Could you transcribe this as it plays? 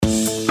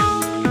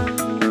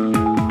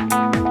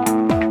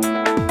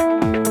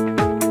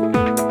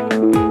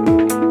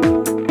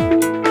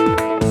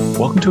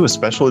Welcome to a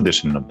special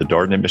edition of the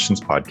Darden Admissions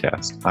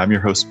Podcast. I'm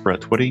your host, Brett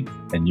Twitty,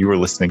 and you are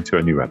listening to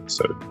a new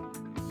episode.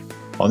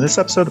 On this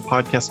episode of the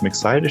podcast, I'm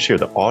excited to share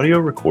the audio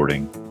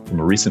recording from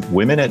a recent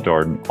Women at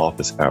Darden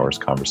office hours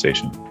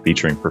conversation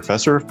featuring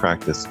Professor of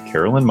Practice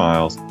Carolyn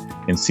Miles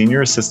and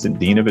Senior Assistant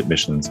Dean of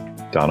Admissions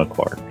Donna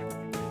Clark.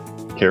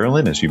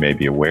 Carolyn, as you may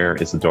be aware,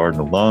 is a Darden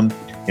alum,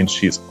 and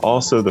she is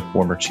also the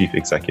former Chief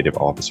Executive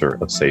Officer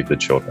of Save the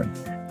Children,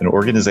 an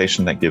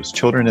organization that gives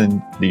children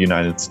in the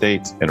United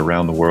States and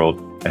around the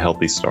world a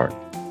healthy start,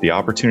 the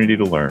opportunity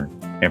to learn,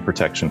 and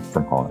protection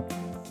from harm.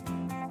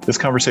 This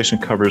conversation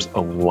covers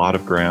a lot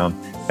of ground.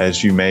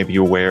 As you may be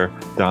aware,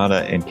 Donna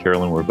and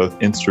Carolyn were both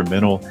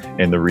instrumental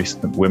in the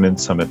recent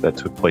Women's Summit that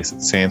took place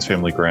at Sands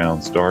Family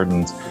Grounds,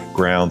 Darden's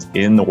grounds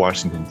in the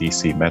Washington,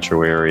 D.C.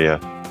 metro area.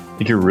 I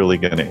think you're really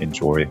going to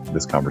enjoy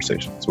this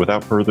conversation. So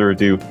without further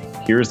ado,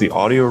 here's the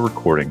audio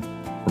recording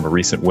from a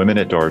recent Women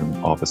at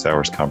Darden office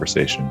hours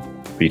conversation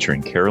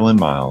featuring Carolyn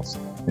Miles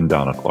and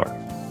Donna Clark.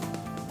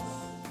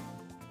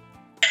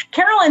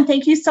 Carolyn,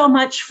 thank you so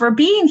much for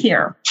being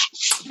here.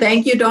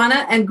 Thank you,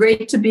 Donna, and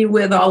great to be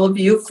with all of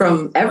you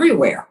from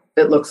everywhere,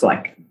 it looks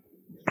like.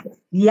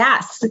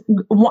 Yes.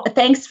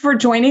 Thanks for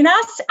joining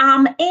us.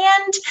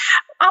 And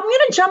I'm going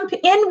to jump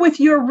in with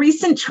your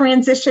recent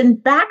transition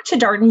back to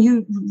Darden.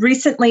 You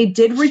recently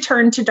did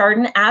return to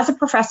Darden as a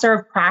professor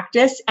of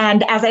practice.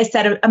 And as I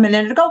said a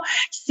minute ago,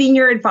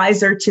 senior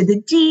advisor to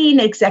the dean,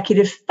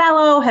 executive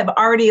fellow, have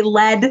already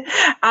led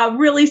a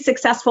really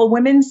successful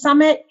women's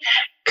summit.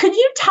 Could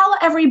you tell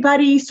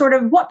everybody sort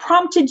of what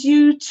prompted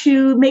you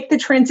to make the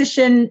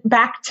transition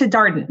back to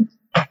Darden?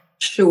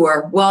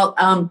 Sure. Well,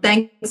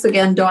 thanks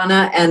again,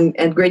 Donna,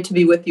 and great to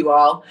be with you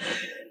all.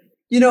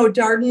 You know,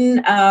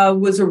 Darden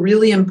was a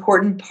really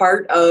important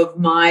part of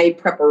my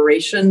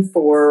preparation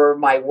for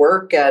my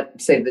work at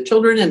Save the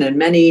Children and in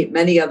many,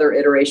 many other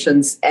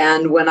iterations.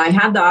 And when I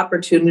had the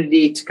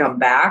opportunity to come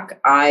back,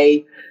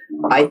 I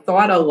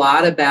thought a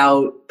lot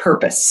about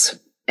purpose.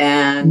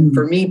 And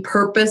for me,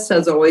 purpose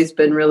has always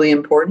been really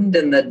important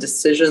in the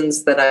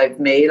decisions that I've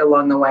made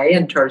along the way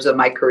in terms of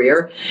my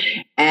career.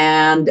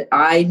 And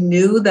I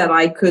knew that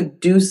I could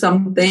do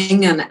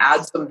something and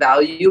add some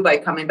value by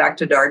coming back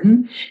to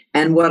Darden.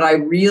 And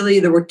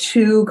there were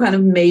two kind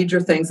of major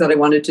things that I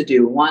wanted to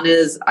do. One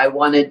is I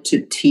wanted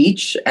to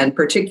teach, and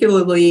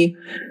particularly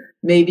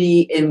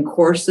maybe in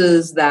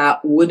courses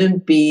that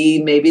wouldn't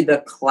be maybe the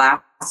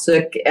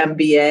classic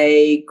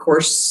MBA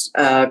course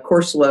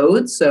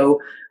load. So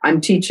I'm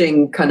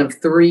teaching kind of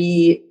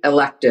 3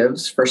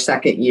 electives for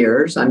second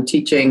years. I'm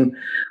teaching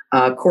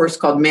a course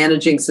called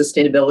Managing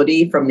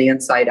Sustainability from the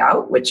Inside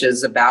Out, which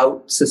is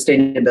about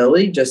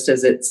sustainability, just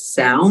as it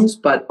sounds,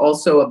 but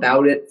also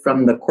about it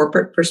from the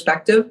corporate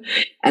perspective.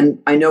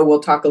 And I know we'll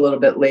talk a little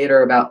bit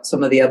later about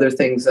some of the other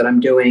things that I'm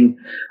doing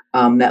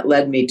that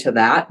led me to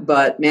that.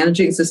 But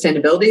Managing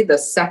Sustainability, the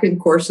second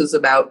course is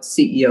about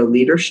CEO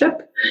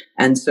leadership.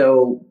 And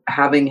so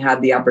having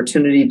had the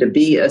opportunity to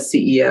be a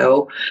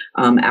CEO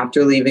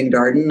after leaving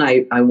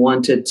Darden, I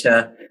wanted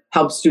to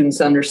help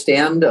students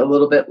understand a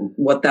little bit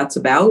what that's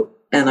about.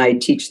 And I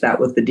teach that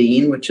with the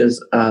dean, which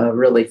is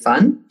really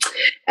fun.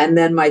 And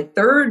then my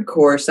third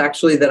course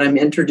actually that I'm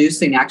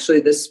introducing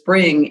this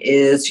spring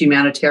is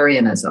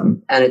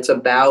humanitarianism. And it's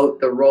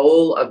about the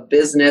role of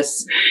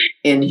business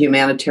in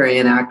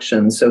humanitarian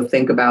action. So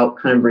think about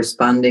kind of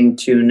responding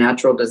to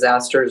natural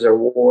disasters or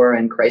war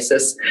and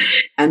crisis.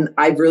 And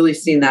I've really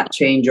seen that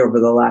change over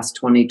the last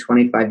 20,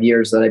 25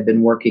 years that I've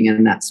been working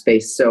in that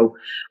space. So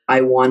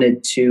I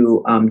wanted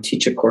to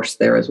teach a course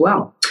there as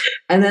well.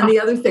 And then the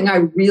other thing I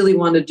really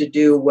wanted to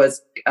do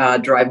was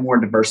drive more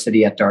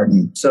diversity at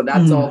Darden. So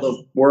that's all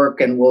the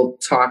work, and we'll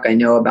talk, I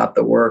know, about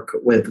the work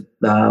with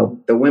the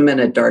Women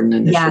at Darden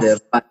initiative.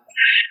 Yes. But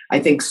I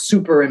think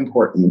super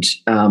important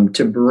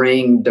to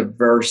bring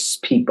diverse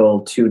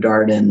people to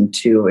Darden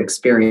to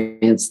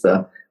experience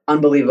the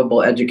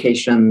unbelievable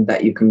education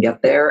that you can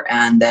get there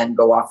and then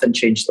go off and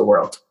change the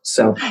world.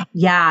 So,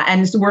 yeah.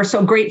 And we're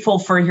so grateful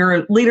for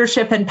your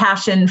leadership and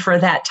passion for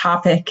that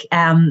topic,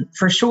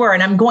 for sure.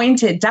 And I'm going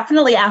to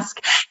definitely ask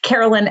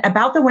Carolyn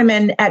about the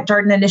Women at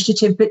Darden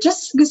initiative, but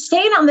just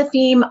staying on the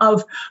theme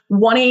of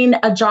wanting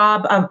a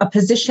job, a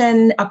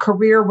position, a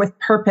career with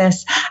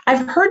purpose.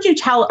 I've heard you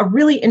tell a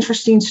really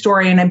interesting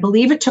story, and I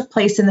believe it took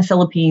place in the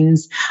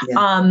Philippines.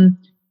 Yeah.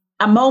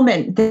 A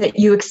moment that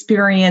you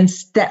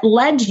experienced that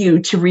led you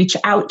to reach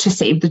out to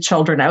Save the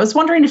Children. I was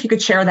wondering if you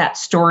could share that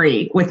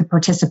story with the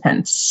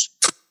participants.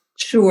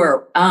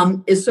 Sure.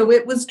 So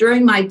it was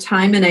during my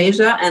time in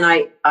Asia, and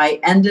I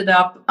ended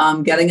up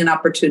getting an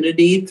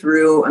opportunity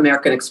through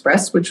American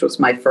Express, which was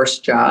my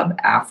first job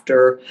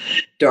after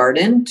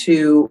Darden,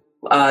 to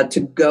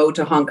go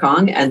to Hong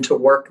Kong and to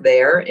work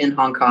there in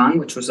Hong Kong,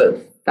 which was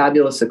a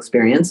fabulous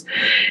experience.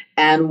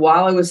 And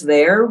while I was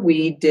there,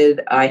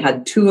 I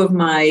had 2 of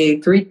my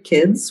 3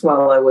 kids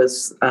while I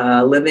was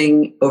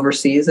living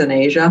overseas in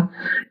Asia.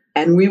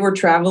 And we were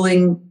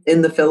traveling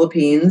in the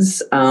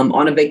Philippines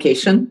on a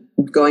vacation,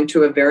 going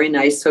to a very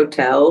nice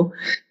hotel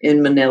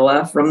in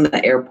Manila from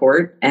the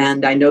airport.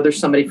 And I know there's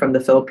somebody from the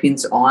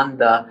Philippines on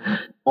the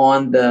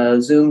on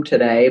the Zoom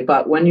today,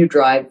 but when you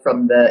drive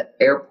from the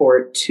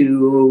airport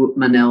to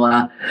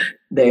Manila,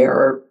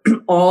 there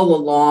all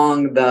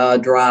along the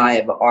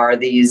drive are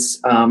these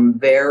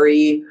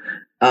very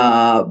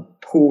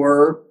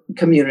poor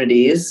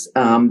communities,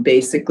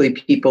 basically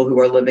people who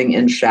are living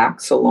in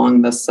shacks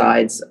along the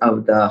sides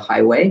of the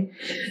highway.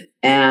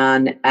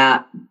 And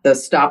at the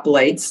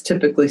stoplights,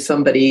 typically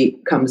somebody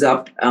comes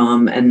up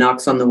and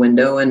knocks on the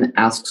window and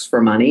asks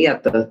for money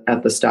at the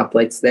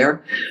stoplights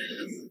there.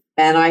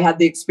 And I had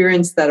the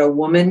experience that a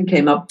woman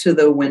came up to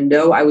the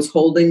window. I was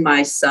holding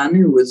my son,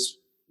 who was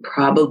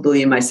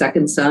probably my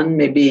second son,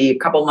 maybe a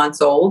couple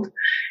months old.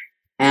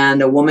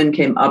 And a woman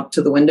came up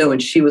to the window,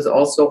 and she was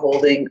also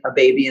holding a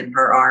baby in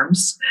her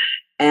arms.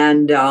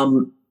 And,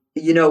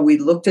 we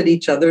looked at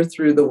each other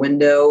through the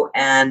window,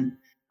 and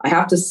I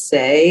have to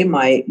say,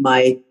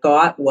 my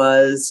thought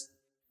was,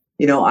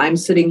 I'm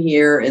sitting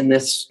here in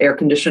this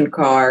air-conditioned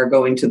car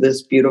going to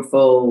this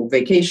beautiful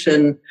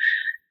vacation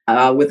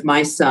with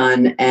my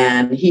son,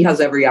 and he has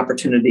every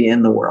opportunity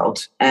in the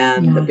world.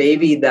 And the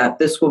baby that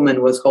this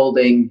woman was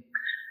holding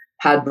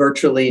had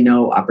virtually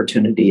no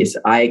opportunities.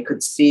 I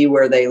could see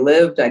where they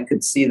lived. I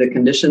could see the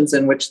conditions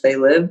in which they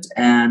lived.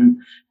 And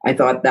I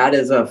thought that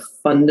is a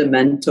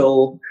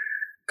fundamental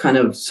kind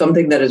of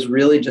something that is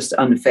really just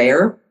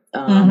unfair.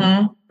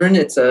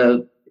 It's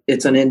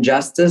an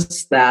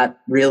injustice that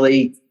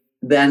really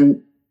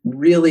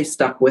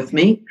stuck with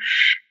me.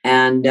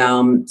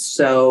 And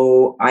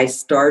so I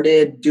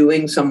started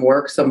doing some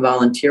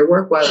volunteer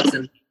work while I was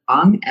in Hong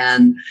Kong.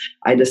 And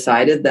I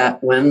decided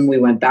that when we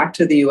went back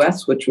to the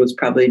US, which was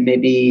probably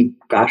maybe,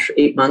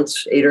 8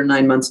 or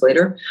 9 months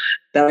later,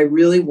 that I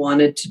really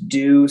wanted to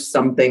do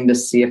something to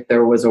see if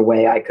there was a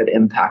way I could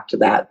impact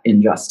that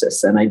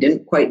injustice. And I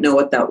didn't quite know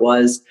what that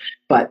was,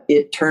 but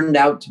it turned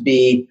out to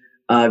be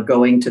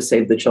going to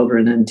Save the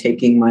Children and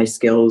taking my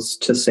skills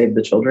to Save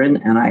the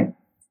Children. And I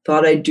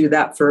thought I'd do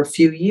that for a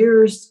few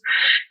years.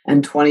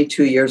 And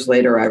 22 years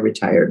later, I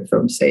retired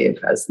from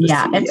Save as the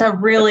CEO. It's a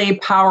really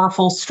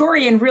powerful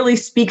story and really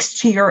speaks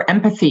to your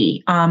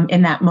empathy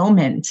in that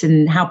moment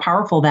and how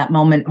powerful that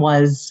moment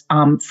was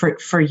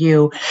for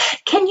you.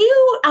 Can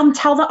you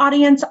tell the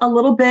audience a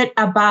little bit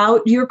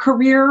about your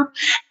career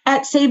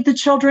at Save the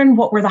Children?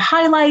 What were the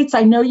highlights?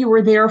 I know you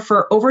were there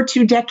for over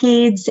 2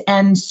 decades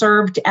and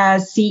served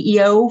as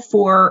CEO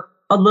for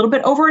a little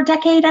bit over a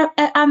decade,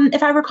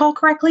 if I recall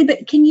correctly.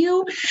 But can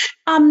you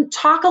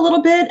talk a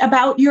little bit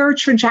about your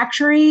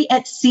trajectory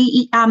at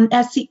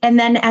and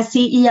then as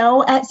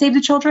CEO at Save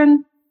the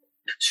Children?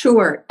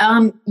 Sure.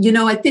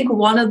 I think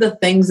one of the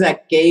things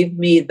that gave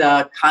me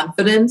the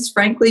confidence,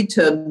 frankly,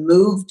 to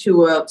move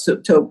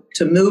to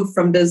move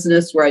from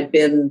business where I'd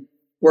been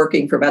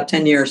working for about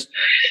 10 years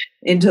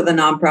into the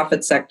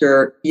nonprofit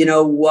sector,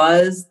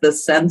 was the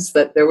sense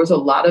that there was a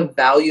lot of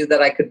value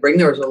that I could bring.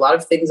 There was a lot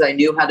of things I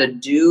knew how to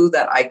do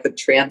that I could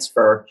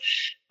transfer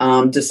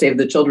to Save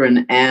the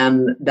Children.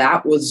 And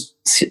that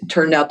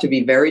turned out to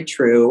be very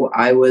true.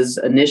 I was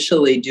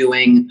initially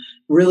doing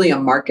really a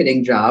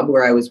marketing job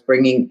where I was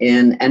bringing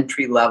in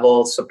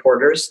entry-level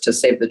supporters to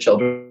Save the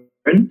Children.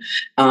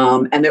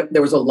 And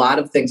there was a lot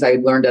of things I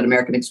learned at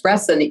American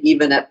Express and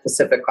even at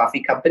Pacific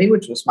Coffee Company,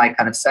 which was my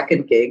kind of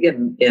second gig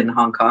in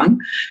Hong Kong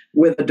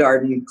with a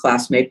Darden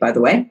classmate, by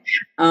the way,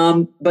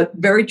 but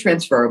very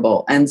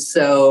transferable. And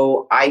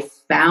so I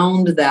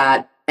found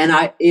that,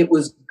 and it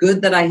was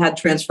good that I had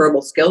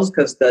transferable skills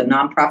because the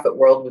nonprofit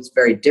world was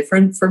very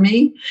different for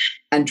me,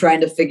 and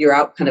trying to figure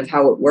out kind of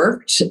how it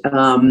worked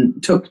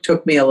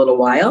took me a little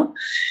while.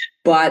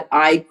 But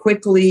I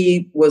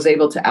quickly was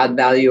able to add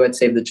value at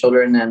Save the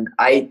Children. And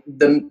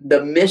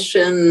the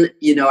mission,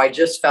 I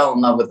just fell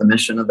in love with the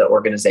mission of the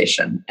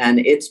organization.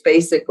 And it's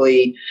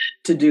basically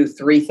to do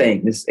 3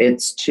 things.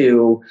 It's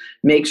to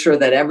make sure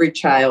that every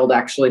child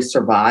actually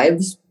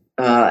survives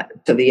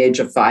to the age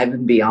of 5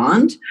 and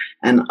beyond.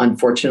 And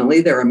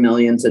unfortunately, there are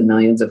millions and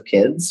millions of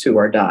kids who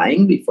are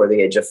dying before the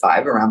age of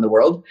 5 around the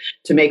world.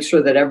 To make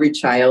sure that every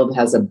child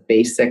has a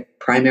basic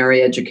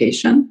primary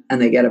education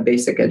and they get a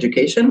basic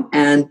education.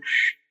 And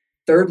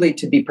thirdly,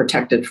 to be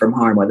protected from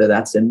harm, whether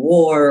that's in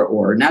war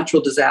or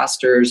natural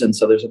disasters. And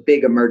so there's a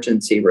big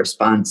emergency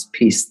response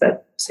piece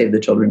that Save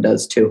the Children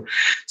does too.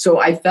 So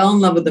I fell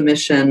in love with the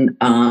mission.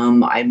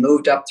 I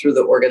moved up through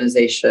the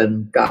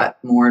organization, got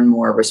more and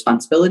more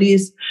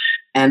responsibilities.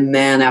 And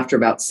then after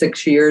about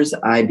 6 years,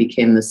 I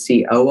became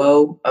the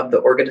COO of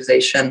the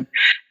organization.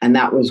 And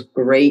that was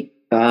great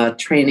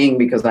training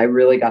because I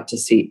really got to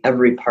see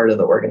every part of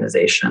the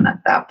organization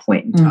at that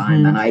point in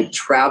time. And I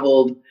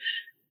traveled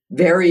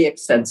very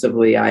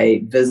extensively.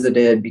 I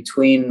visited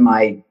between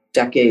my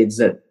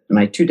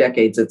 2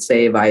 decades at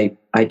Save.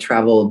 I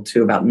traveled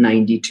to about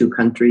 92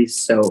 countries.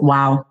 So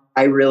wow.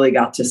 I really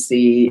got to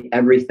see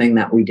everything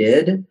that we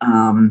did.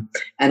 And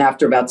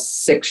after about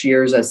 6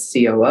 years as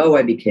COO,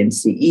 I became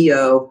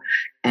CEO.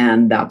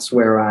 And that's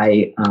where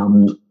I,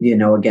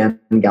 again,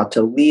 got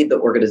to lead the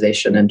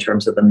organization in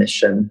terms of the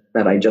mission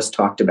that I just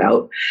talked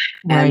about,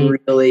 and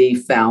really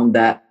found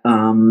that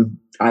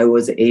I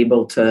was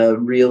able to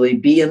really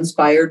be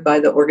inspired by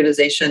the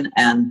organization,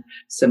 and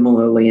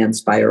similarly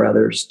inspire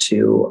others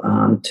to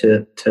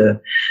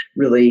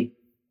really,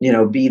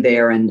 be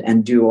there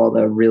and do all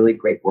the really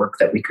great work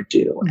that we could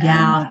do.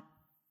 Yeah. And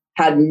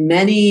had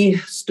many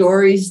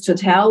stories to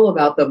tell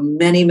about the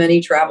many,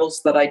 many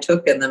travels that I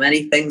took and the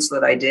many things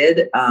that I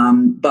did.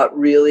 But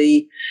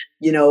really,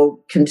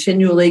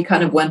 continually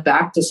kind of went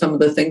back to some of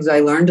the things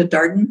I learned at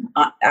Darden,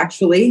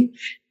 actually.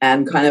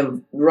 And kind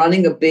of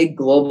running a big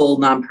global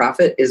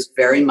nonprofit is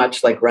very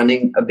much like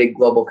running a big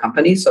global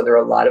company. So there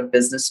are a lot of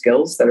business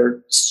skills that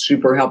are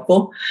super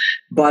helpful,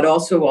 but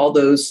also all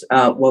those,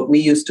 what we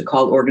used to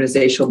call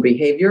organizational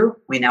behavior,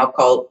 we now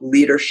call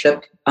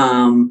leadership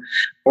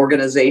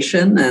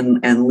organization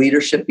and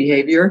leadership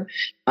behavior.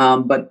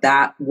 But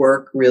that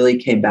work really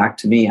came back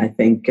to me, I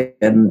think,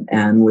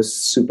 and was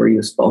super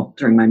useful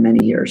during my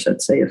many years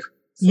at SAVE.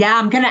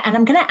 Yeah, I'm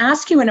gonna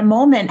ask you in a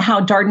moment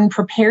how Darden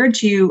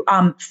prepared you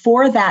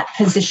for that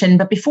position.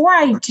 But before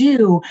I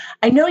do,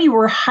 I know you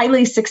were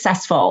highly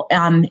successful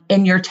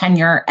in your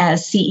tenure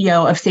as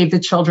CEO of Save the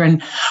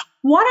Children.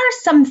 What are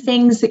some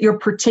things that you're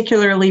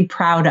particularly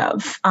proud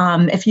of?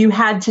 If you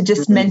had to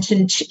just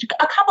mention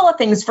a couple of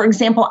things, for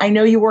example, I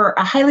know you were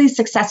a highly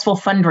successful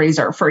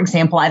fundraiser, for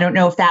example. I don't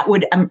know if that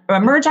would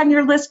emerge on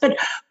your list, but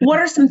what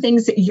are some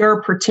things that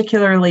you're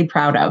particularly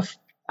proud of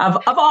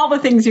all the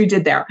things you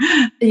did there?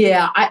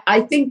 Yeah,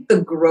 I think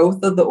the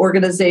growth of the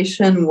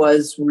organization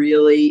was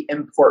really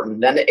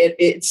important. And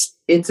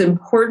it's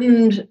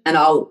important, and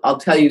I'll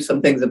tell you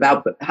some things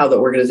about how the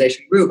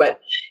organization grew,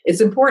 but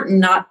it's important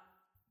not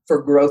for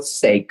growth's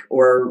sake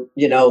or,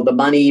 the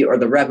money or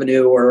the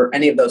revenue or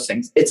any of those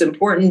things. It's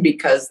important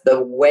because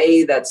the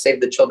way that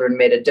Save the Children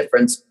made a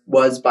difference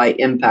was by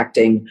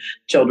impacting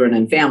children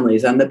and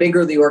families. And the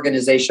bigger the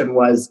organization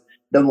was,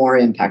 the more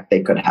impact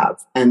they could have.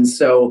 And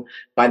so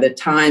by the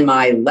time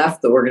I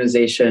left the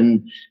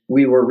organization,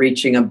 we were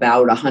reaching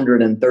about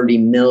 130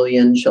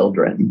 million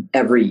children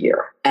every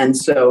year. And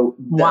so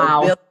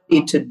the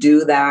ability to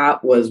do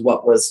that was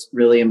what was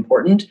really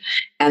important.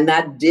 And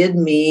that did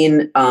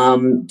mean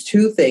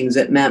two things.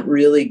 It meant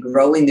really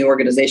growing the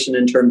organization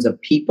in terms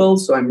of people.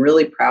 So I'm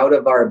really proud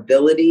of our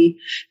ability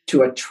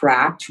to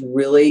attract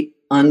really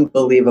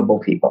unbelievable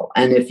people.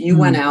 And if you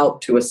went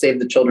out to a Save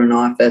the Children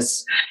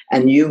office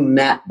and you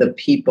met the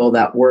people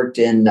that worked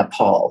in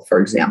Nepal, for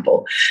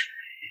example,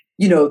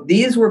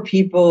 these were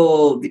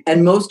people,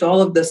 and most all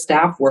of the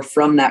staff were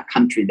from that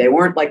country. They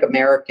weren't like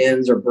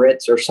Americans or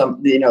Brits or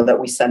some, that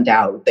we sent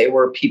out. They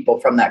were people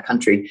from that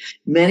country.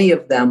 Many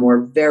of them were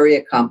very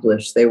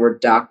accomplished. They were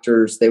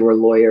doctors, they were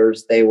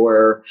lawyers, they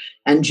were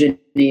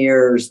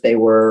engineers, they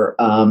were,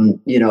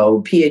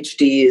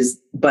 PhDs,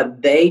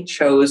 but they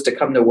chose to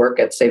come to work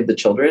at Save the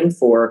Children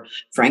for,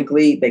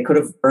 frankly, they could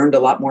have earned a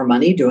lot more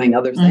money doing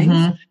other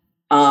things.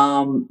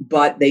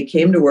 But they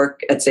came to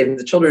work at Save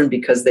the Children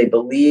because they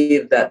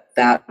believed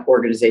that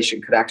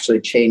organization could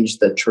actually change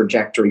the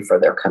trajectory for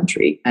their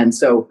country. And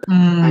so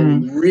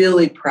I'm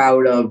really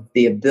proud of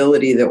the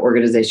ability of the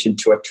organization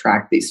to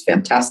attract these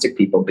fantastic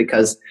people,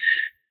 because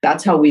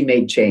that's how we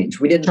made change.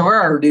 We didn't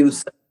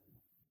produce,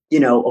 a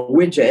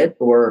widget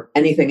or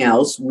anything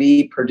else.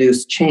 We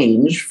produced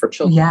change for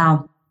children. Yeah.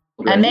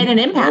 And made an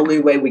impact. The only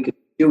way we could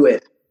do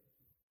it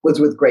was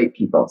with great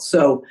people.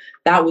 So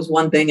that was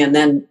one thing. And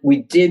then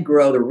we did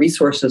grow the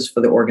resources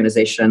for the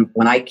organization.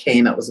 When I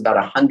came, it was about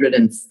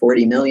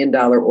 $140 million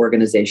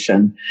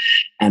organization.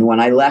 And when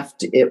I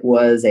left, it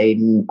was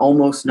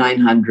almost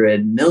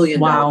 $900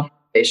 million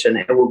organization.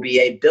 It will be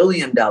 $1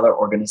 billion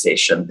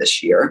organization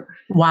this year.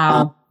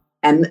 Wow.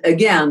 And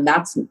again,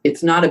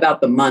 it's not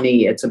about the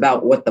money. It's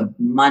about what the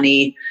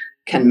money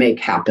can make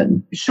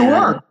happen.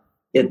 Sure.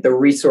 The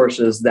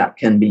resources that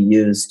can be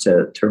used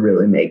to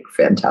really make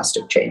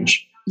fantastic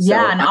change.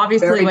 Yeah, so and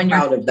obviously when you're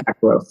proud of that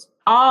growth.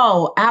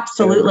 Oh,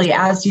 absolutely,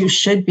 as you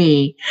should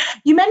be.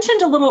 You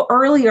mentioned a little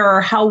earlier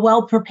how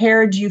well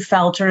prepared you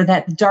felt, or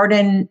that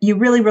Darden, you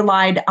really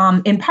relied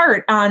in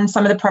part on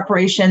some of the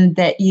preparation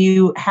that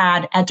you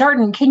had at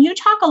Darden. Can you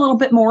talk a little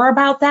bit more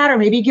about that, or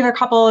maybe give a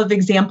couple of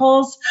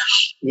examples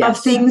of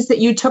things that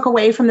you took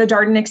away from the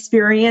Darden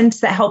experience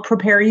that helped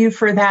prepare you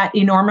for that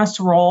enormous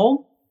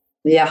role?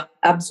 Yeah,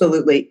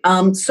 absolutely.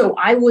 So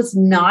I was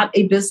not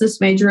a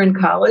business major in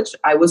college.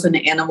 I was an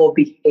animal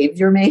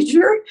behavior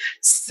major.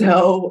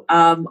 So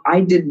I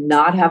did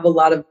not have a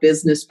lot of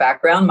business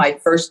background. My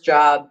first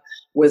job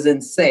was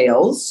in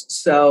sales.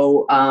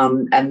 So,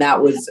 and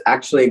that was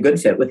actually a good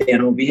fit with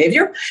animal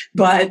behavior,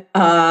 but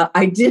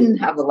I didn't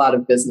have a lot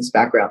of business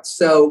background.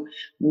 So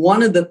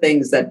one of the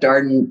things that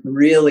Darden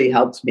really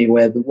helped me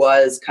with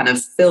was kind of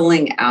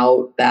filling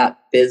out that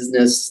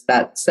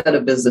set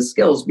of business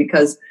skills,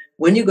 because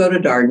when you go to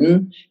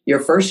Darden,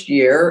 your first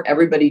year,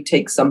 everybody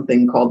takes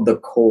something called the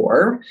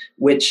core,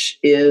 which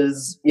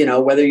is,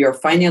 whether you're a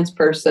finance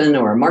person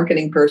or a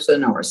marketing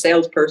person or a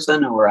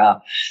salesperson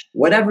or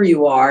whatever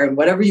you are and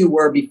whatever you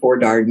were before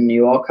Darden,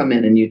 you all come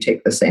in and you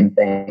take the same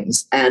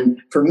things.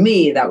 And for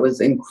me, that was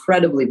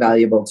incredibly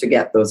valuable to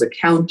get those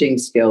accounting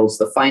skills,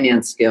 the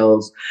finance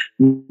skills,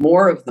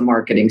 more of the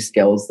marketing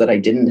skills that I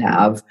didn't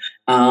have,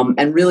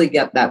 and really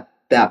get that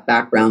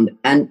background,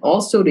 and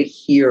also to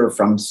hear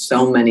from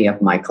so many of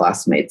my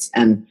classmates.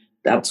 And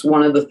that's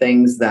one of the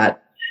things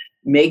that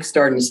makes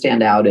Darden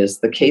stand out is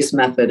the case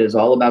method is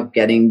all about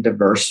getting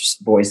diverse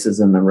voices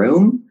in the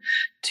room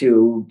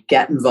to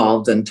get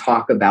involved and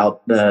talk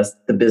about the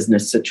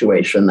business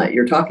situation that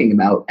you're talking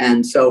about.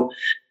 And so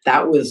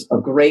that was a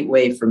great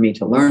way for me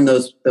to learn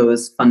those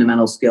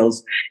fundamental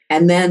skills.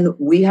 And then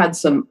we had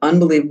some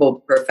unbelievable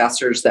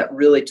professors that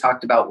really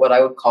talked about what I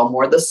would call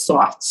more the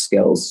soft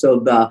skills. So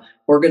the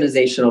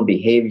organizational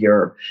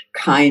behavior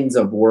kinds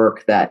of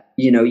work that,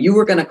 you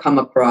were going to come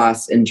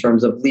across in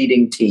terms of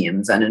leading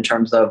teams and in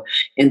terms of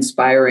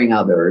inspiring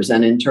others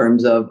and in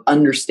terms of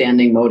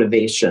understanding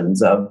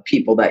motivations of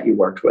people that you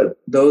worked with.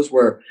 Those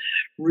were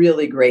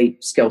really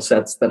great skill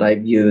sets that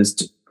I've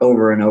used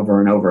over and over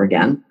and over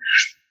again.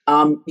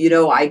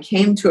 I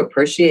came to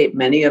appreciate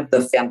many of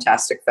the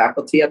fantastic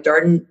faculty at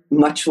Darden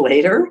much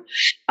later.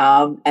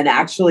 And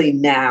actually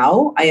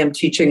now I am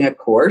teaching a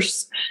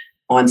course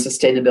on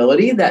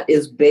sustainability that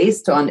is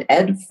based on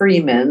Ed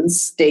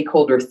Freeman's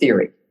stakeholder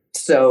theory.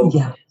 So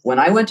When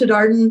I went to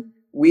Darden,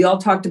 we all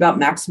talked about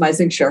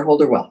maximizing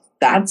shareholder wealth.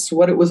 That's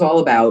what it was all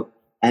about.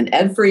 And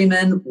Ed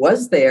Freeman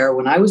was there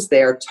when I was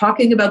there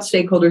talking about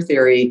stakeholder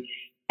theory.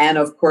 And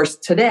of course,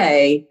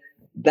 today,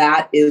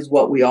 that is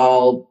what we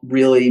all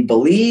really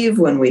believe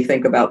when we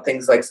think about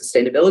things like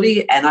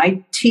sustainability. And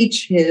I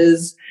teach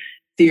his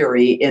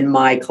theory in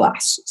my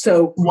class.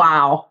 So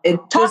wow.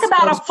 Talk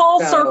about a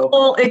full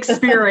circle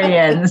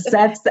experience.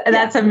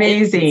 That's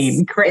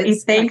amazing.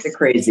 It's Thanks.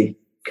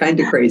 Kind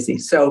of crazy.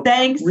 So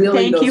thanks.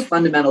 Really those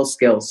fundamental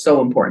skills, so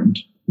important.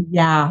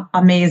 Yeah.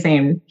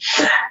 Amazing.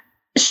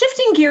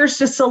 Shifting gears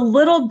just a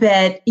little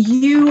bit,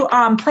 you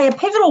play a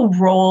pivotal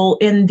role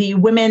in the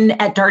Women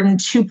at Darden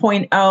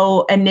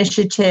 2.0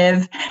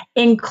 initiative,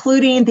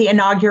 including the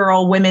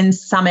inaugural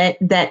Women's Summit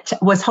that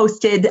was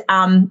hosted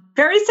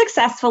very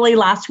successfully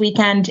last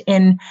weekend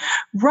in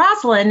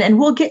Roslyn. And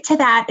we'll get to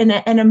that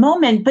in a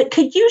moment. But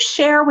could you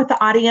share with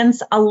the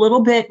audience a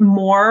little bit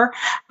more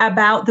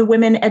about the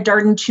Women at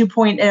Darden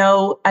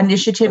 2.0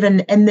 initiative and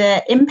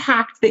the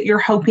impact that you're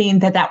hoping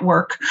that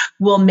work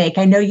will make?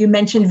 I know you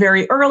mentioned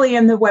very early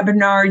in the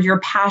webinar your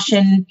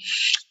passion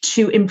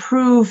to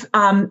improve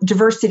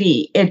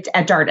diversity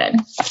at Darden.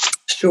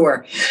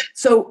 Sure.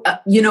 So,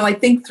 I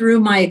think through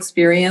my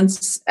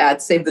experience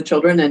at Save the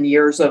Children and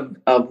years of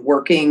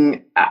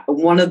working,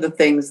 one of the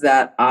things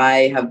that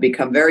I have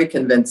become very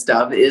convinced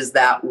of is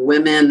that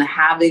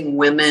having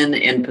women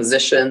in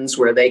positions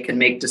where they can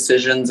make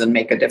decisions and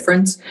make a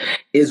difference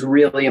is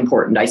really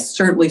important. I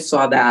certainly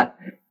saw that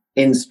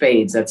in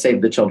spades at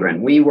Save the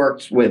Children. We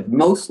worked with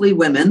mostly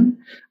women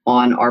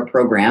on our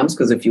programs,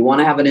 because if you want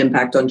to have an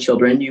impact on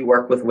children, you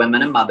work with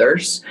women and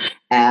mothers.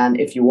 And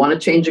if you want to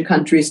change a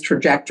country's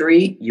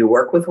trajectory, you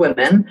work with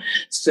women.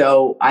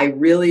 So I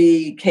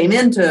really came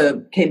back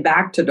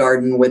to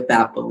Darden with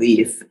that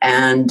belief.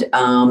 And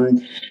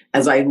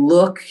as I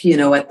look,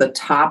 at the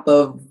top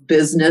of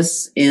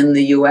business in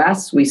the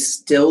US, we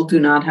still do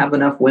not have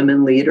enough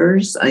women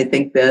leaders. I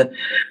think the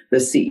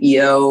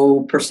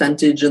CEO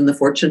percentage in the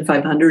Fortune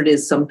 500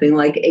 is something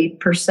like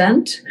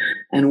 8%,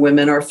 and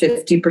women are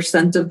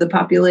 50% of the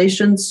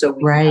population. So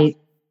we have a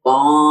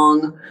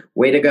long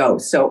way to go.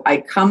 So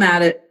I come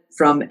at it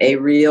from a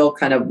real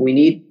kind of, we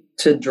need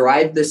to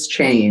drive this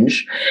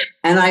change.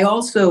 And I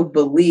also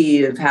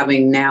believe,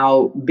 having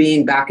now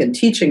being back and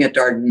teaching at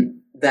Darden,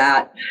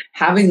 that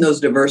having those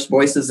diverse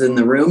voices in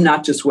the room,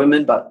 not just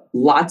women, but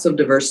lots of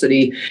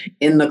diversity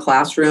in the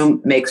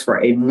classroom, makes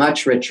for a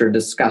much richer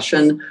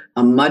discussion,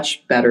 a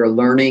much better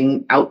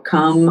learning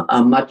outcome,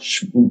 a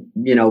much,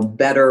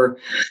 better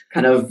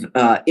kind of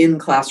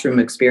in-classroom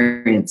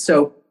experience.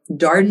 So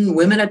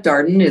Women at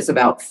Darden is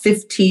about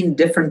 15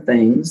 different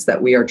things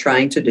that we are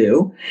trying to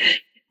do.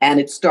 And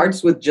it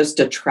starts with just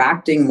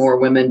attracting more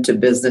women to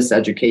business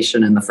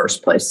education in the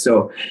first place.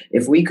 So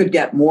if we could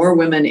get more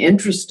women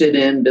interested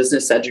in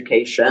business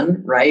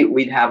education, right,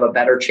 we'd have a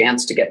better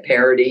chance to get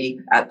parity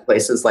at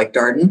places like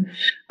Darden.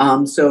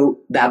 So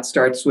that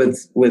starts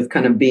with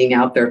kind of being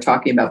out there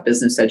talking about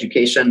business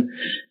education.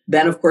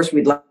 Then, of course,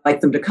 we'd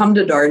like them to come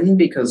to Darden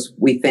because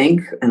we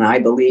think, and I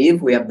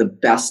believe, we have the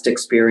best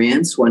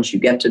experience once you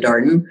get to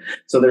Darden.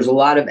 So there's a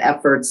lot of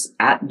efforts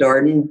at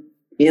Darden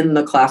in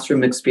the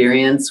classroom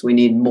experience. We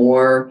need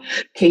more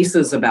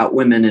cases about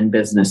women in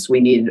business. We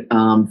need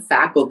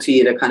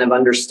faculty to kind of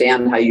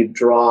understand how you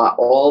draw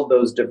all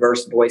those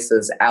diverse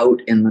voices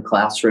out in the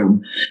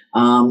classroom.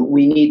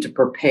 We need to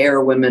prepare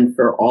women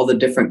for all the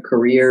different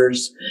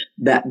careers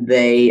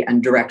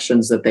and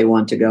directions that they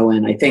want to go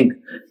in. I think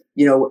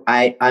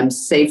I'm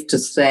safe to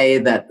say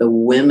that the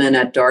women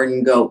at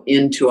Darden go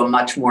into a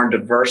much more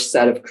diverse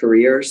set of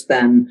careers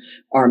than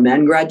our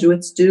men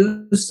graduates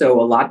do. So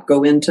a lot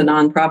go into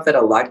nonprofit,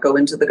 a lot go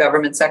into the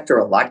government sector,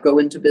 a lot go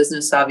into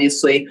business,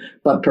 obviously,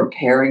 but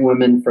preparing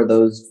women for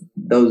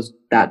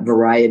that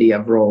variety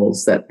of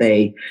roles that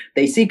they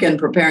seek, and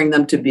preparing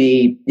them to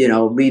be,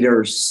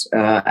 leaders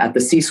at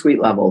the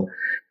C-suite level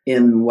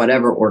in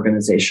whatever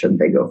organization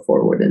they go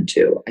forward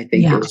into, I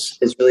think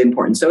is really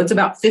important. So it's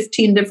about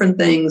 15 different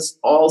things,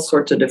 all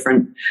sorts of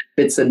different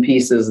bits and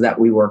pieces that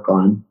we work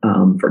on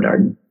for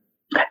Darden.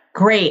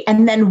 Great.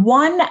 And then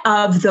one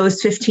of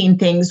those 15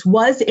 things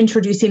was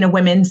introducing a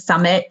women's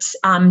summit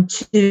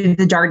to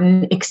the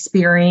Darden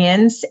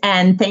experience.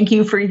 And thank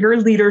you for your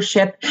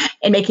leadership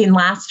in making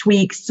last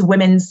week's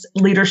Women's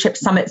Leadership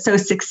Summit so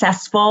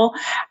successful.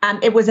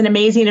 It was an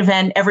amazing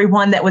event.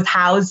 Everyone that was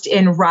housed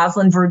in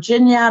Roslyn,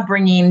 Virginia,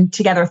 bringing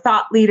together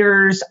thought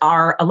leaders,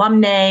 our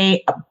alumni,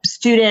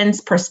 students,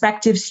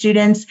 prospective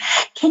students.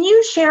 Can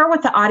you share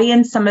with the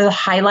audience some of the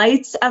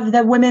highlights of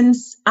the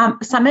Women's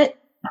Summit?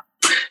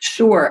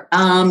 Sure.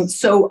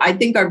 So I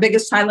think our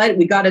biggest highlight,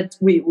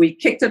 we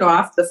kicked it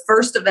off. The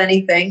first of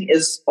anything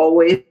is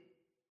always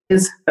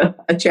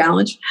a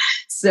challenge.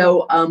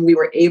 So we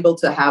were able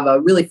to have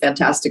a really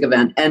fantastic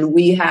event. And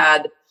we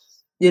had,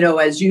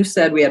 as you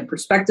said, we had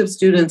prospective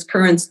students,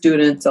 current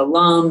students,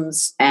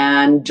 alums,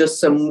 and just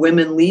some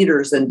women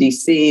leaders in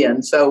DC.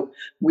 And so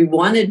we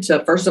wanted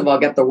to, first of all,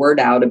 get the word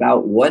out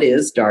about what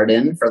is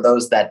Darden for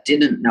those that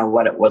didn't know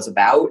what it was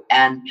about,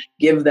 and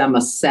give them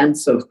a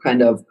sense of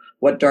kind of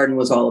what Darden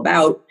was all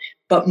about.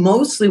 But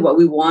mostly what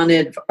we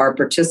wanted our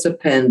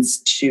participants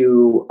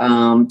to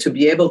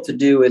be able to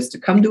do is to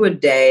come to a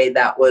day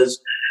that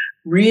was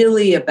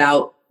really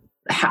about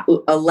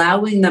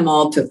allowing them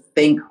all to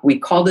think. We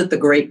called it the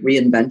Great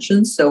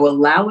Reinvention. So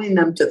allowing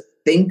them to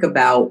think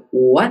about,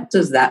 what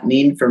does that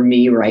mean for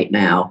me right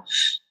now?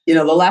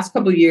 The last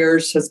couple of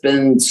years has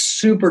been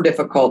super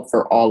difficult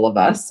for all of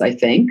us, I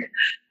think,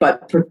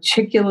 but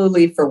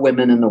particularly for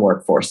women in the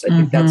workforce. I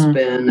think that's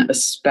been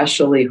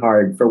especially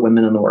hard for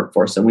women in the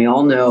workforce. And we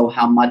all know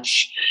how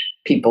much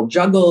people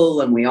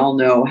juggle, and we all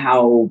know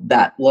how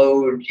that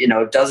load,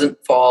 doesn't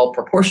fall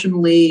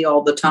proportionally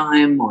all the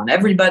time on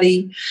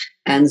everybody.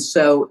 And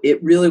so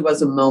it really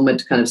was a moment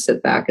to kind of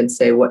sit back and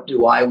say, what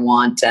do I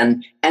want?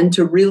 And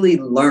to really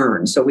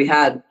learn. So we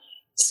had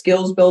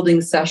skills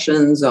building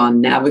sessions on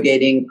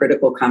navigating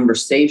critical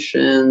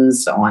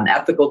conversations, on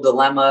ethical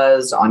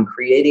dilemmas, on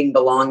creating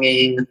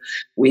belonging.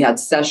 We had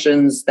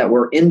sessions that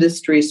were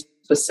industry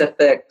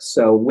specific.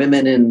 So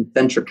women in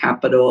venture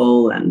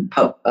capital and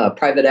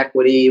private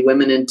equity,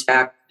 women in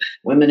tech,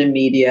 women in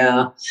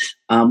media.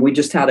 We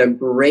just had a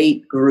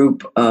great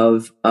group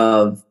of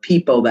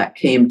people that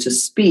came to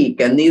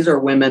speak. And these are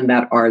women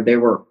they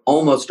were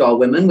almost all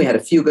women. We had a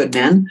few good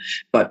men,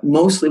 but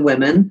mostly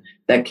women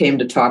that came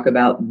to talk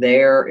about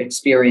their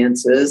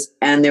experiences.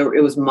 And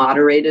it was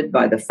moderated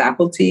by the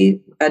faculty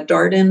at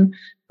Darden,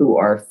 who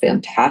are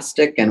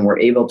fantastic and were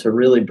able to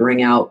really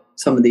bring out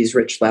some of these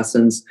rich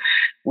lessons.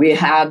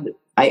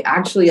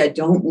 I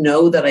don't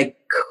know that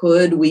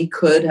we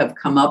could have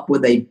come up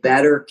with a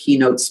better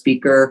keynote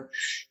speaker.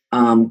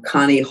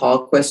 Connie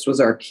Hallquist was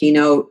our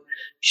keynote.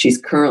 She's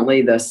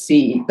currently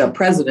the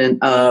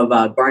president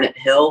of Garnet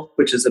Hill,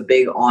 which is a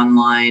big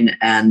online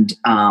and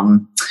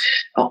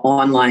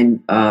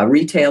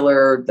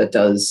retailer that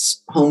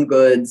does home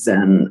goods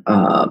and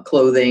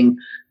clothing,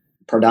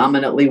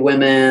 predominantly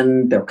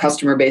women. Their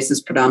customer base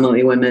is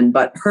predominantly women,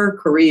 but her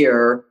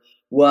career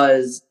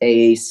was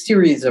a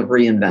series of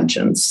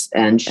reinventions,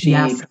 and she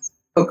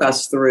took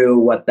us through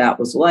what that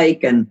was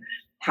like and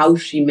how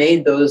she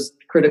made those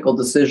critical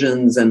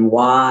decisions and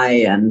why.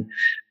 And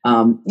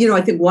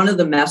I think one of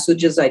the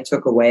messages I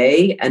took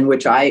away, and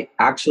which I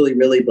actually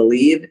really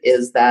believe,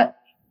 is that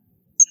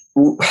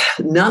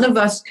none of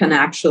us can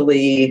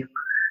actually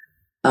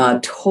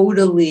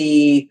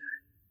totally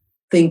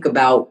think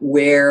about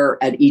where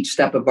at each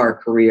step of our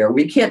career.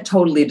 We can't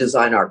totally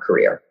design our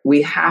career.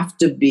 We have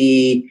to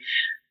be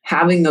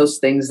having those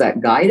things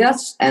that guide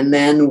us, and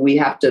then we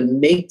have to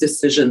make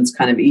decisions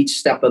kind of each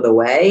step of the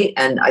way.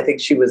 And I think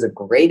she was a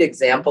great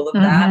example of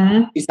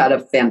that. She's had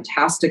a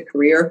fantastic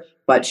career,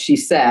 but she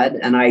said,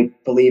 and I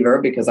believe her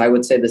because I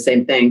would say the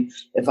same thing,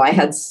 if I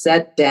had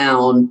sat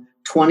down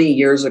 20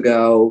 years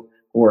ago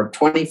or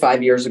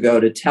 25 years ago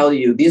to tell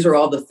you these are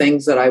all the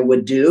things that I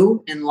would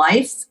do in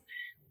life,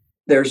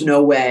 there's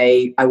no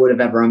way I would have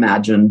ever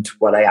imagined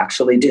what I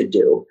actually did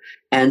do.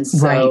 And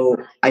so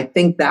I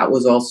think that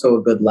was also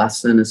a good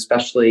lesson,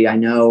 especially I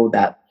know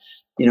that,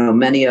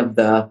 many of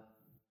the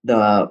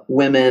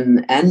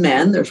women and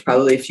men, there's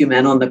probably a few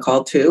men on the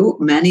call too.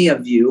 Many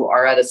of you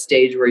are at a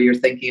stage where you're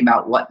thinking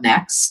about what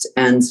next.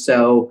 And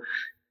so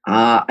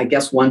I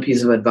guess one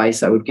piece of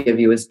advice I would give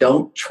you is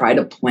don't try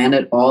to plan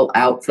it all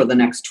out for the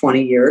next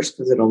 20 years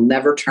because it'll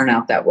never turn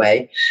out that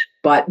way.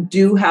 But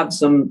do have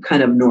some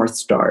kind of North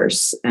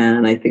Stars.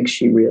 And I think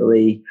she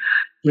really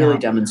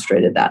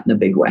demonstrated that in a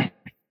big way.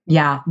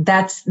 Yeah,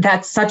 that's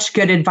such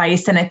good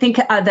advice. And I think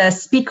the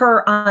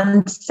speaker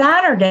on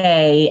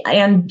Saturday,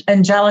 and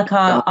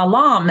Angelica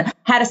Alam,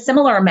 had a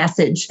similar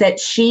message that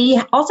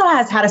she also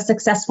has had a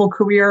successful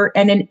career.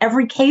 And in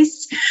every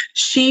case,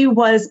 she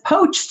was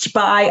poached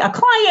by a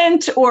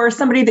client or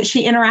somebody that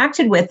she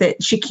interacted with.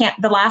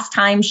 The last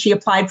time she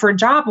applied for a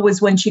job was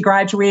when she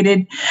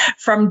graduated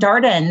from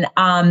Darden.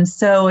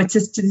 So it's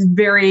just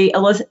very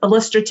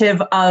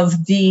illustrative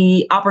of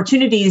the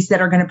opportunities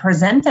that are going to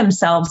present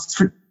themselves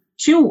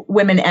to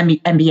women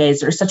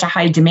MBAs. There's such a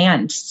high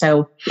demand.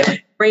 So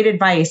great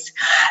advice.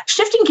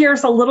 Shifting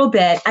gears a little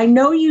bit, I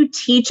know you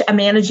teach a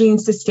Managing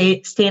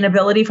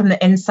Sustainability from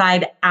the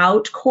Inside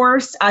Out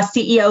course, a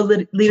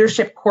CEO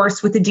leadership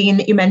course with the dean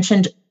that you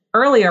mentioned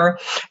earlier,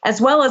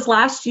 as well as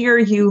last year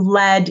you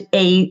led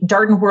a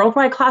Darden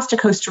Worldwide class to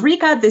Costa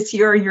Rica. This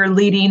year you're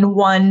leading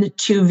one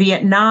to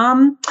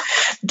Vietnam.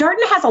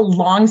 Darden has a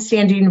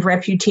long-standing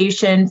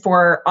reputation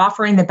for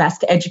offering the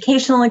best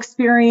educational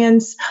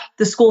experience.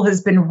 The school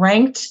has been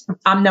ranked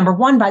number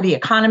one by The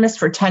Economist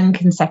for 10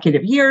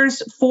 consecutive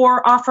years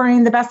for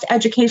offering the best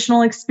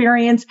educational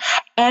experience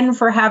and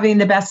for having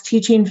the best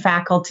teaching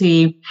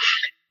faculty.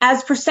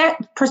 As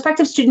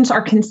prospective students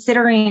are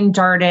considering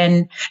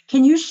Darden,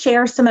 can you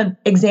share some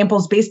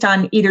examples based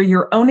on either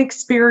your own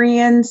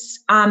experience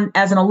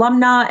as an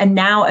alumna and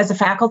now as a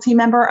faculty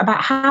member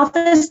about how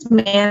this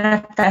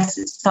manifests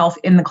itself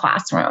in the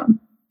classroom?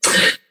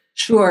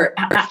 Sure.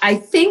 I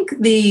think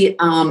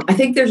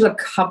there's a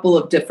couple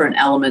of different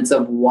elements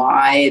of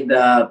why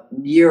the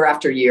year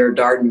after year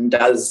Darden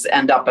does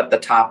end up at the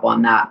top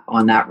on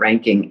that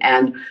ranking.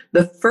 And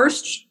the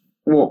first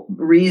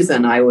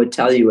reason I would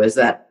tell you is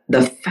that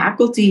the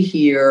faculty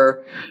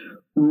here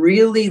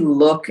really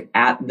look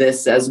at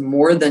this as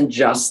more than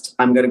just,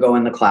 I'm going to go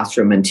in the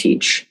classroom and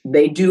teach.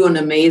 They do an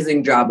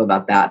amazing job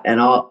about that,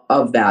 and I'll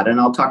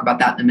talk about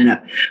that in a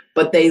minute.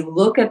 But they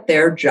look at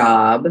their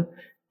job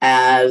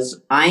as,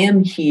 I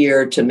am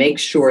here to make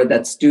sure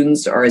that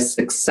students are as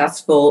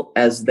successful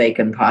as they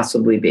can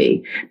possibly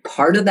be.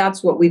 Part of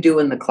that's what we do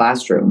in the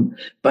classroom,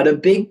 but a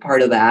big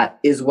part of that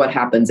is what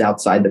happens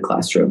outside the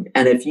classroom.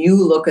 And if you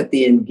look at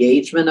the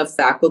engagement of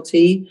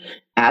faculty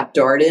at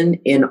Darden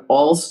in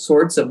all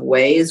sorts of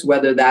ways,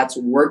 whether that's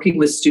working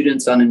with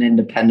students on an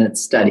independent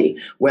study,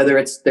 whether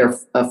it's they're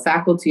a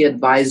faculty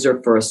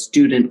advisor for a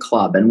student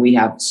club, and we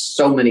have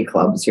so many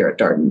clubs here at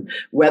Darden,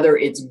 whether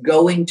it's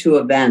going to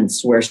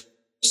events where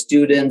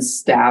students,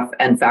 staff,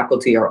 and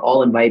faculty are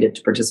all invited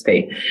to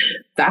participate.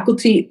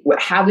 Faculty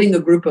having a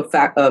group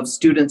of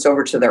students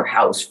over to their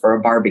house for a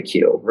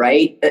barbecue,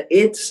 right?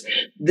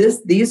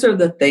 These are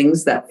the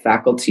things that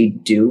faculty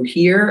do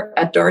here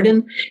at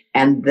Darden.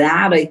 And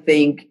that, I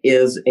think,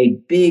 is a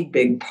big,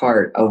 big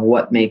part of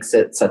what makes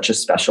it such a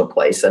special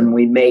place. And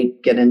we may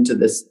get into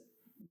this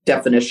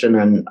definition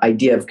and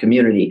idea of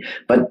community,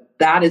 but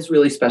that is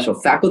really special.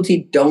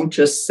 Faculty don't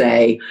just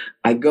say,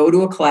 I go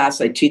to a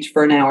class, I teach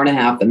for an hour and a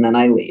half, and then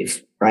I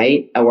leave,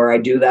 right? Or I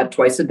do that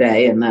twice a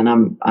day, and then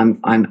I'm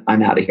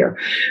out of here.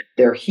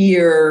 They're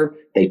here.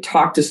 They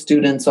talk to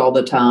students all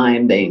the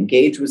time. They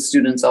engage with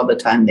students all the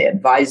time. They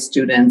advise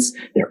students.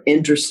 They're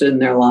interested in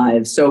their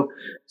lives. So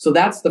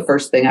that's the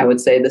first thing I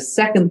would say. The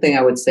second thing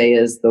I would say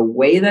is the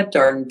way that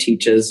Darden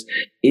teaches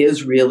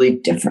is really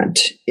different.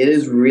 It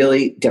is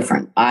really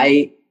different.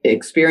 I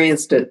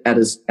experienced it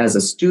as a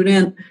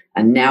student,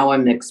 and now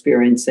I'm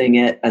experiencing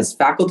it as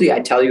faculty. I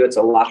tell you, it's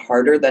a lot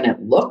harder than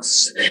it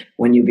looks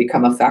when you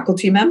become a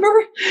faculty member.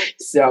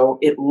 So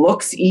it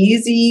looks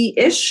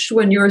easy-ish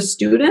when you're a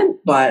student,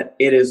 but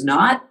it is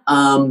not.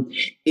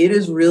 It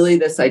is really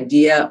this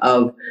idea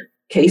of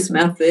case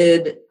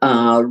method,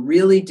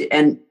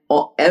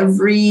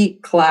 every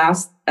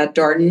class at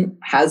Darden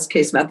has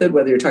case method,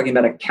 whether you're talking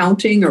about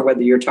accounting or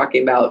whether you're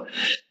talking about,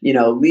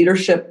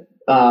 leadership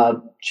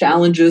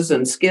challenges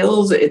and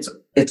skills.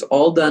 It's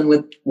all done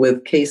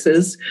with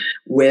cases,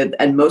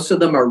 and most of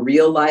them are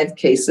real live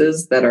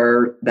cases that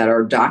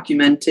are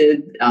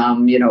documented,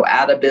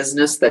 at a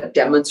business that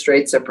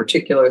demonstrates a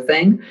particular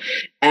thing.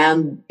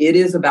 And it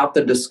is about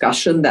the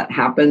discussion that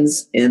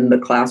happens in the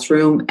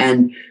classroom.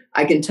 And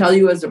I can tell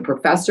you as a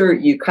professor,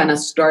 you kind of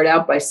start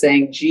out by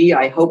saying, gee,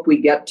 I hope we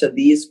get to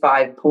these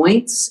 5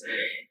 points.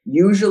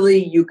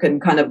 Usually you can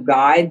kind of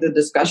guide the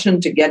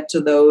discussion to get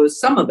to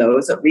some of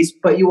those at least,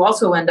 but you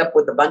also end up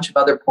with a bunch of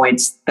other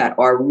points that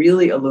are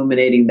really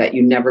illuminating that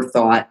you never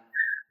thought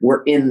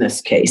were in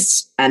this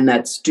case, and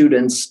that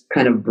students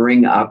kind of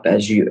bring up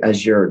as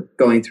you're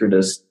going through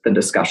the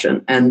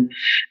discussion. And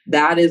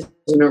that is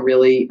a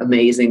really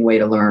amazing way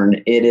to learn.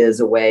 It is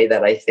a way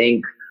that I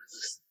think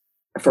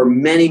for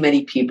many,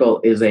 many people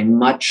is a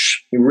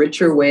much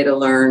richer way to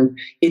learn.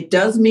 It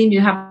does mean you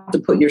have to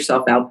put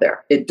yourself out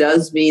there. It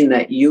does mean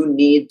that you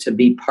need to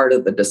be part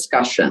of the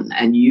discussion.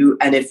 And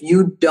if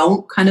you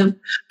don't kind of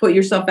put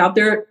yourself out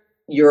there,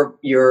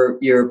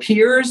 your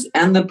peers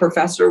and the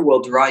professor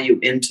will draw you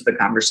into the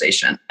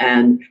conversation.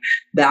 And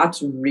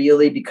that's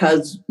really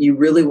because you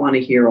really want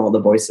to hear all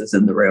the voices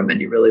in the room, and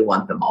you really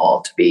want them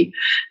all to be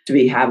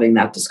having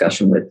that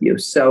discussion with you.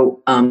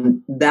 So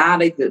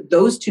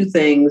those two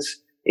things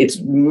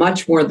it's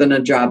much more than a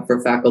job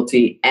for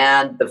faculty,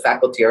 and the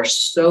faculty are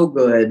so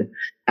good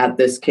at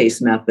this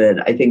case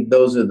method. I think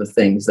those are the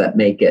things that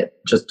make it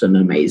just an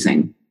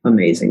amazing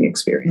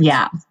experience.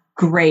 Yeah.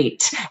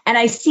 Great. And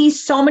I see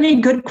so many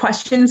good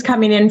questions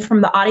coming in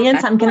from the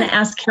audience. I'm going to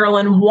ask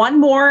Carolyn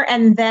one more,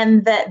 and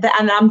then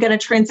and I'm going to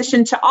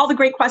transition to all the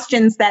great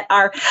questions that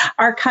are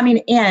coming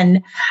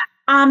in.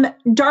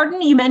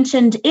 Darden, you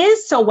mentioned,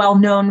 is so well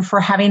known for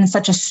having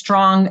such a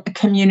strong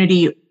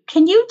community.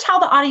 Can you tell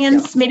the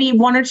audience maybe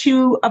one or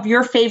two of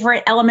your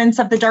favorite elements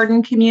of the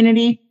Darden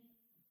community?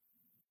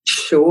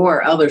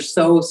 Sure. Oh, there's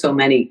so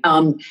many.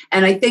 And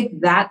I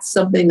think that's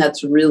something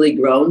that's really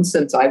grown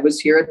since I was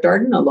here at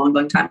Darden a long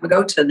time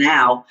ago to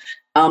now.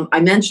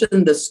 I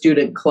mentioned the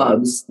student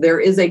clubs. There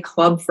is a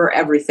club for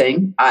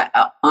everything.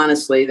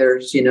 Honestly,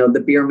 there's,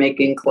 the beer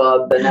making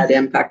club, the net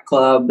impact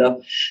club,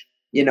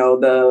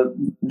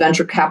 the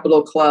venture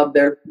capital club.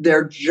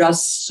 They're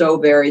just so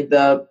varied.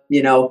 The,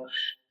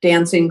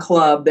 dancing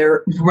club.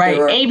 There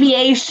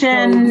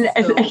Aviation.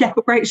 Yeah,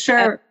 right.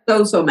 Sure.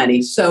 So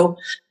many.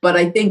 But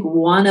I think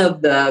one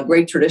of the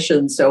great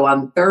traditions, so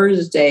on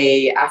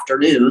Thursday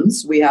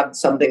afternoons, we have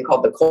something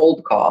called the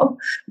Cold Call,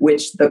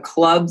 which the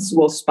clubs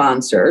will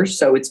sponsor.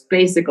 So it's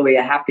basically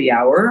a happy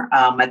hour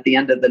at the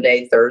end of the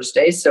day,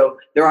 Thursday. So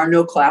there are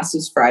no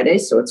classes Friday.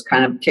 So it's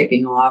kind of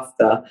kicking off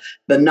the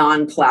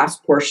non-class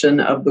portion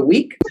of the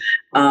week.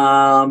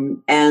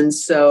 And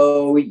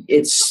so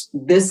it's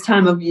this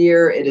time of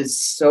year. It is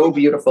so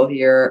beautiful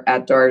here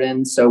at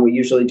Darden. So we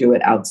usually do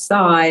it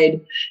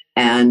outside.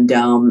 And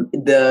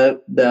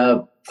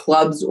the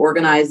clubs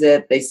organize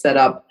it. They set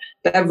up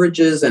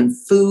beverages and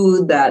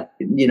food that,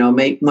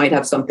 might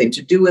have something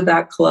to do with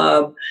that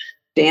club,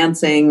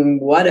 dancing,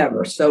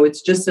 whatever. So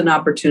it's just an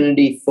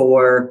opportunity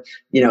for,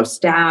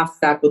 staff,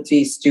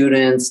 faculty,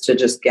 students to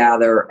just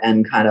gather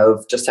and kind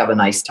of just have a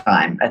nice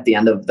time at the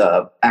end of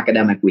the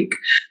academic week.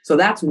 So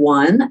that's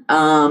one.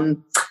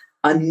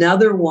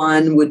 Another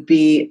one would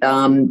be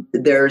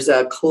there's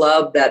a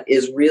club that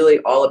is really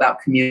all about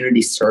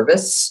community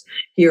service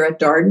here at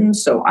Darden.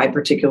 So I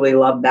particularly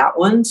love that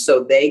one.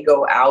 So they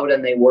go out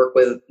and they work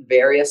with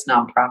various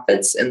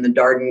nonprofits in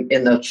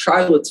the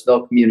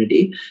Charlottesville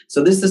community.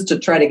 So this is to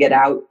try to get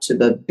out to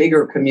the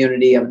bigger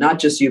community of not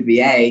just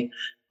UVA,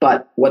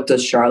 but what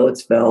does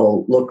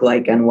Charlottesville look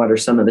like, and what are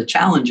some of the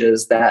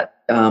challenges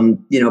that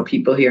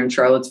people here in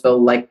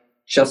Charlottesville,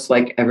 just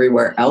like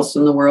everywhere else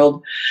in the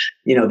world,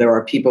 there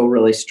are people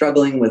really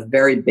struggling with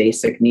very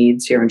basic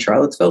needs here in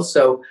Charlottesville.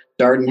 So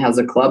Darden has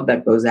a club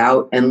that goes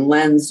out and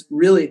lends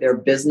really their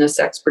business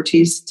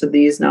expertise to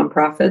these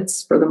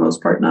nonprofits, for the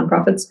most part,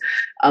 nonprofits.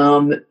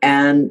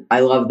 And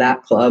I love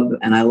that club,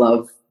 and I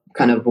love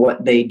kind of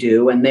what they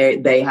do. And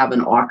they have an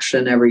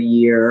auction every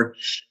year.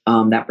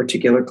 That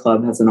particular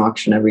club has an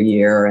auction every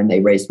year, and they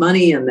raise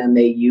money, and then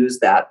they use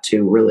that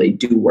to really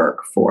do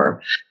work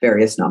for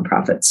various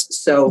nonprofits.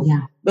 So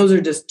those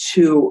are just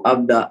two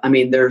of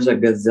there's a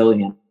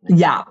gazillion.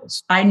 Yeah,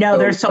 I know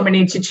there's so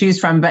many to choose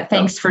from, but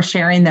thanks for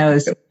sharing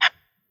those.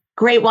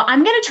 Great. Well,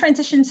 I'm going to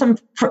transition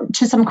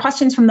to some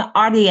questions from the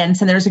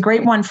audience. And there's a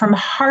great one from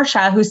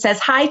Harsha, who says,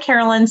 "Hi,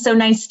 Carolyn. So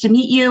nice to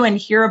meet you and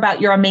hear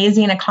about your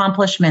amazing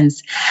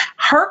accomplishments."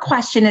 Her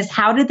question is,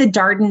 how did the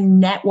Darden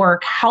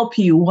Network help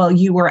you while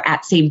you were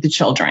at Save the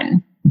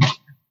Children?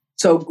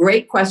 So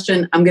great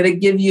question. I'm going to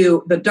give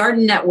you, the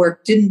Darden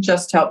Network didn't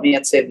just help me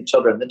at Save the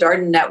Children. The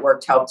Darden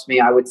Network helped me,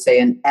 I would say,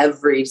 in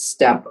every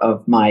step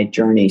of my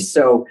journey.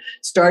 So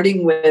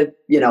starting with,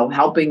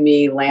 helping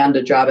me land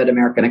a job at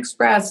American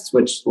Express,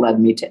 which led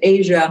me to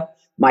Asia.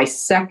 The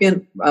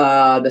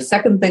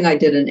second thing I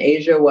did in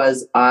Asia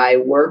was I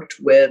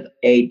worked with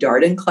a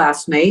Darden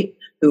classmate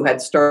who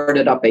had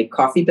started up a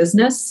coffee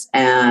business.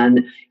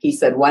 And he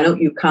said, "Why don't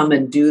you come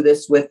and do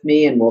this with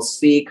me, and we'll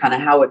see kind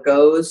of how it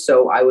goes."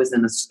 So I was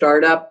in a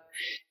startup,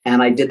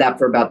 and I did that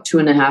for about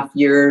 2.5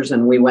 years.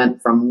 And we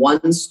went from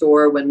one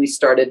store when we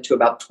started to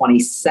about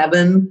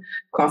 27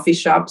 coffee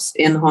shops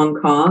in Hong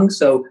Kong.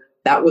 So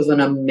that was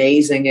an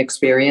amazing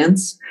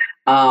experience.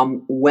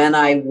 When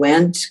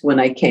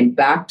I came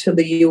back to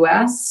the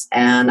US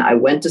and I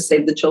went to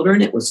Save the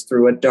Children, it was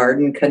through a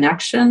Darden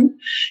connection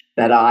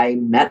that I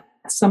met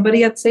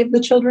somebody at Save the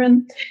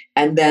Children.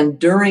 And then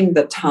during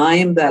the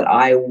time that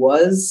I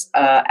was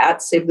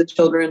at Save the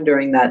Children,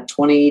 during that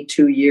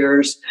 22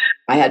 years,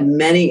 I had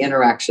many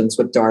interactions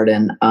with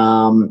Darden.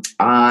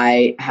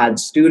 I had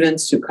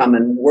students who came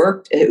and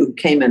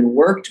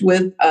worked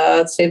with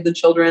Save the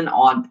Children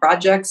on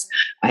projects.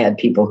 I had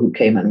people who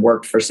came and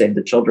worked for Save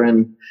the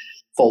Children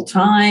full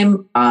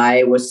time.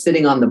 I was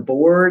sitting on the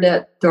board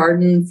at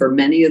Darden for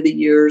many of the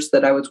years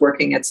that I was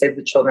working at Save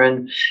the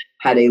Children,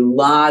 had a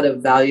lot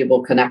of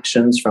valuable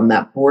connections from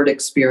that board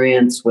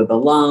experience with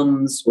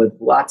alums, with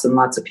lots and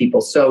lots of people.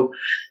 So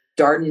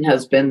Darden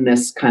has been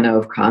this kind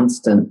of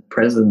constant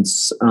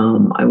presence,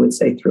 I would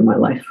say, through my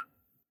life.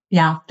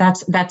 Yeah,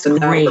 that's the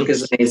network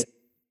is amazing.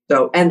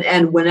 So,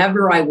 and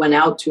whenever I went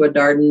out to a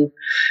Darden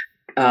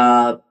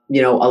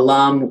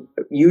alum,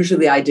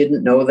 usually I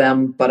didn't know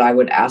them, but I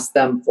would ask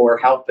them for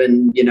help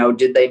and,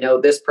 did they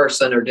know this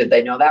person or did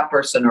they know that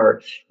person?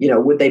 Or,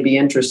 would they be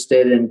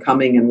interested in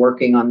coming and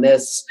working on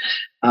this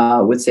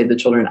with Save the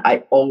Children?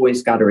 I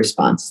always got a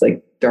response.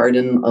 Like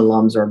Darden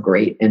alums are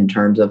great in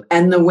terms of,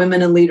 and the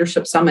Women in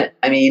Leadership Summit.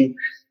 I mean,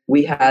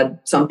 we had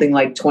something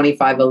like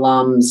 25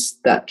 alums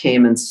that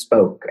came and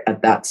spoke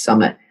at that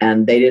summit,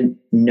 and they didn't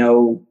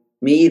know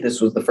me.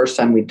 This was the first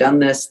time we'd done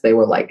this. They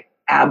were like,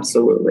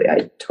 absolutely,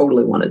 I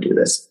totally want to do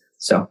this.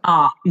 So,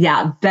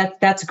 yeah,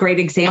 that's a great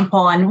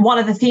example. And one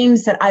of the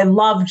themes that I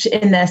loved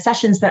in the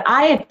sessions that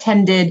I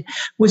attended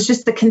was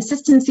just the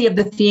consistency of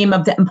the theme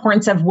of the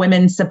importance of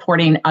women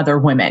supporting other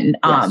women.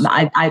 Yes.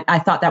 I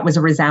thought that was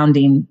a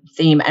resounding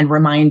theme and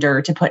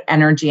reminder to put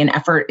energy and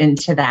effort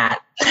into that.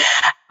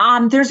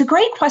 There's a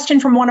great question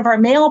from one of our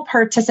male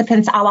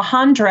participants,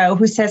 Alejandro,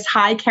 who says,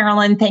 "Hi,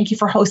 Carolyn. Thank you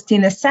for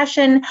hosting this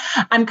session.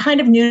 I'm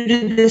kind of new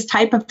to this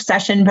type of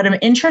session, but I'm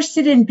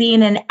interested in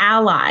being an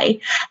ally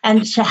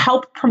and to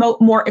help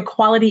promote more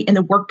equality in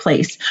the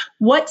workplace.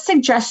 What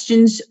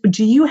suggestions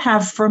do you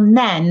have for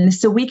men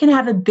so we can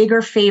have a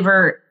bigger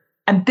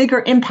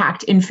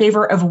impact in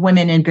favor of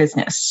women in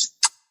business?"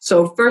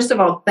 So first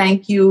of all,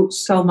 thank you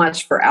so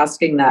much for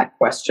asking that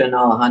question,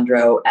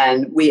 Alejandro.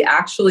 And we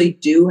actually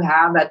do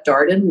have at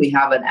Darden, we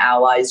have an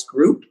allies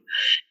group,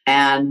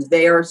 and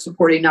they are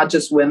supporting not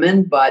just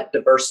women, but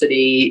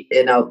diversity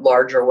in a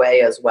larger way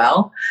as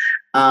well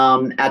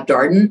at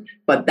Darden.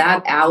 But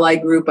that ally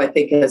group, I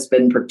think, has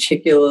been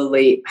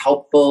particularly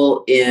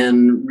helpful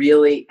in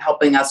really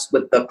helping us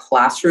with the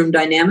classroom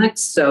dynamics.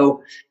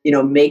 So,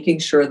 making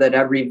sure that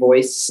every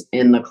voice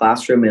in the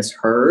classroom is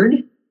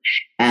heard.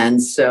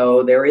 And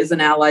so there is an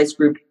allies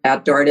group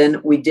at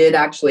Darden. We did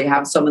actually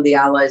have some of the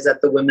allies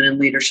at the Women in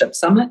Leadership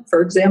Summit,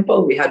 for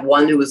example. We had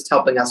one who was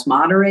helping us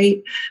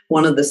moderate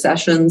one of the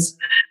sessions.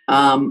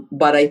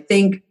 But I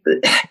think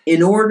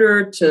in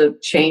order to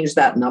change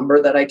that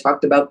number that I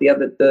talked about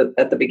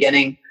at the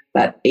beginning,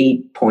 that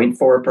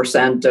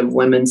 8.4% of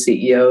women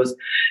CEOs,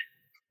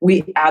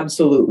 we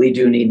absolutely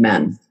do need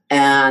men.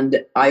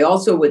 And I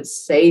also would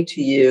say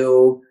to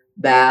you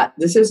that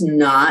this is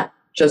not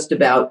just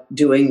about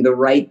doing the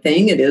right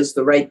thing. It is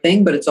the right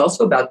thing, but it's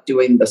also about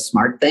doing the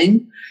smart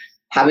thing.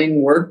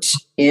 Having worked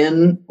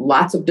in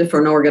lots of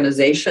different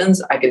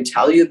organizations, I can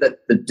tell you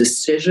that the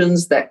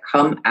decisions that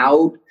come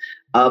out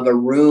of a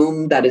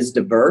room that is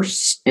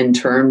diverse in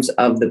terms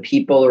of the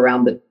people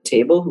around the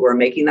table who are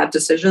making that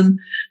decision,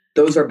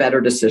 those are better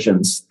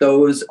decisions.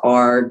 Those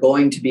are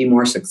going to be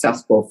more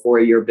successful for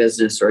your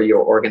business or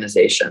your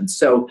organization.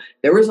 So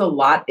there is a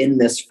lot in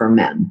this for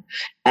men.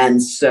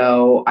 And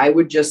so I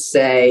would just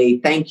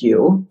say thank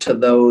you to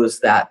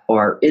those that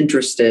are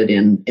interested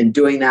in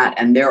doing that.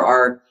 And there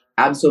are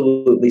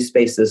absolutely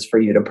spaces for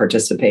you to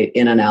participate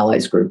in an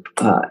allies group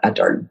at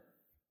Darden.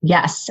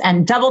 Yes.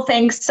 And double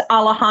thanks,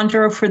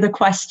 Alejandro, for the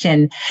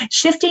question.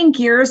 Shifting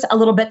gears a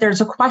little bit,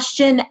 there's a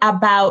question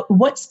about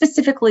what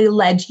specifically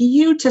led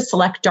you to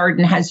select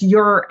Darden as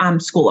your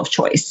school of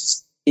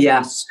choice.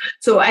 Yes.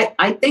 So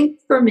I think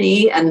for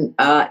me, and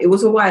it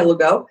was a while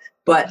ago,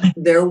 but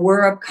there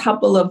were a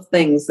couple of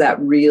things that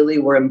really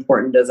were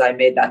important as I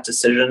made that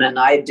decision. And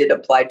I did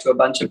apply to a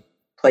bunch of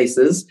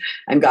places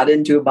and got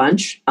into a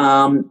bunch.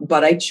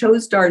 But I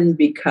chose Darden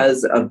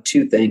because of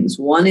two things.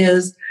 One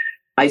is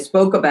I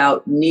spoke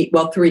about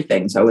three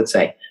things, I would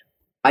say.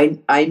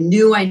 I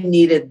knew I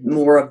needed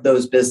more of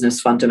those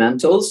business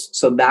fundamentals.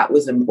 So that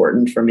was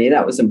important for me.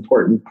 That was an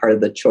important part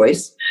of the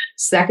choice.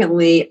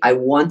 Secondly, I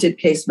wanted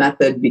case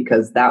method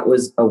because that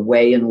was a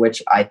way in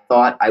which I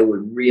thought I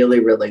would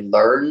really, really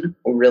learn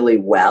really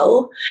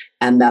well,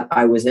 and that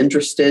I was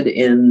interested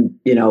in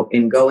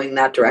going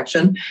that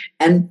direction.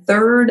 And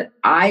third,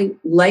 I,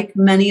 like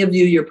many of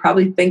you, you're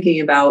probably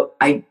thinking about,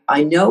 I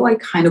know I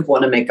kind of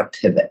want to make a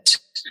pivot.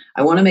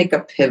 I want to make a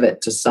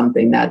pivot to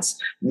something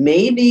that's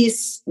maybe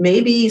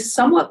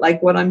somewhat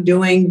like what I'm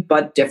doing,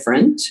 but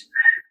different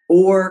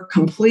or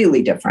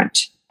completely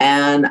different.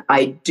 And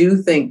I do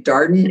think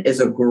Darden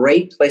is a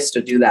great place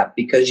to do that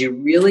because you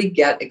really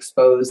get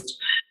exposed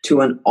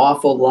to an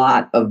awful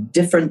lot of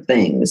different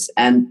things.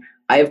 And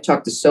I have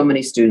talked to so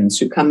many students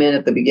who come in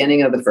at the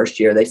beginning of the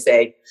first year. They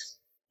say,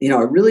 I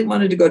really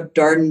wanted to go to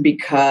Darden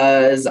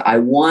because I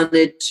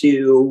wanted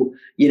to,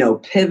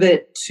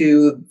 pivot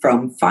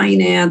from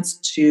finance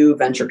to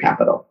venture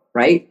capital,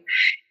 right?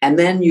 And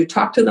then you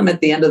talk to them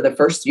at the end of the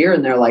first year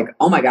and they're like,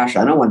 oh my gosh,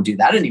 I don't want to do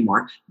that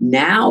anymore.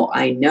 Now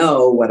I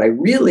know what I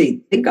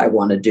really think I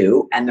want to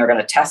do. And they're going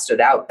to test it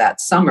out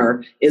that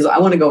summer is I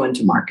want to go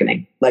into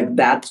marketing. Like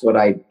that's what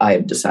I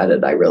have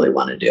decided I really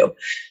want to do.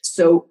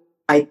 So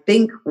I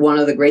think one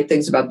of the great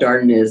things about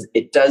Darden is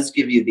it does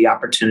give you the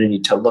opportunity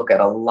to look at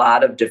a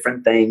lot of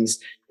different things.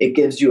 It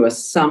gives you a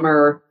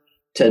summer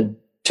to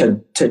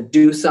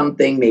do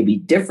something maybe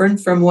different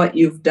from what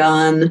you've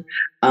done,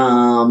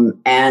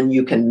 and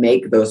you can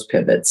make those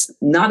pivots.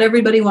 Not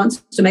everybody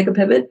wants to make a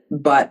pivot,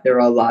 but there are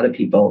a lot of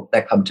people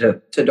that come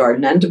to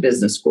Darden and to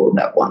business school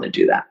that want to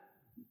do that.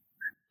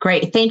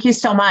 Great. Thank you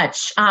so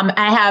much.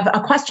 I have a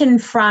question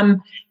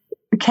from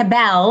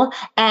Cabell,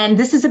 and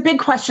this is a big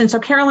question. So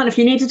Carolyn, if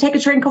you need to take a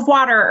drink of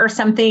water or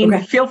something,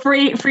 feel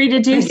free to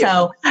do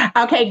so.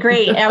 Okay,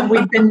 great.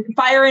 We've been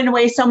firing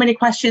away so many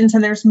questions,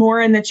 and there's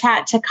more in the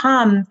chat to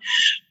come.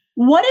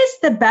 What is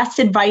the best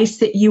advice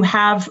that you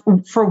have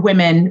for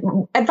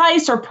women?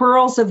 Advice or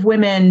pearls of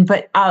women,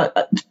 but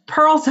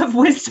pearls of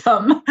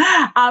wisdom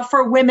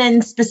for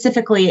women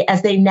specifically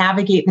as they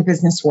navigate the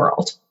business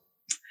world?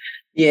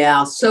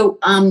 Yeah. So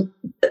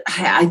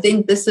I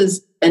think this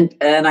is, and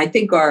I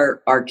think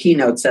our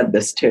keynote said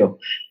this too.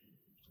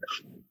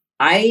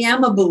 I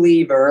am a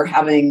believer,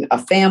 having a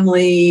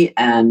family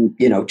and,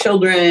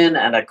 children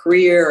and a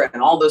career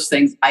and all those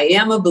things. I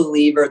am a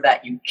believer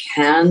that you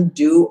can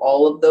do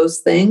all of those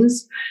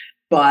things,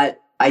 but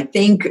I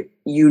think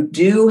you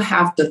do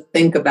have to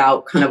think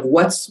about kind of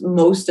what's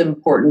most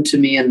important to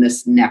me in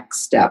this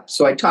next step.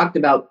 So I talked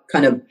about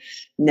kind of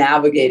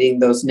navigating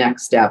those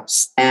next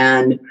steps,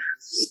 and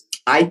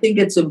I think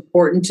it's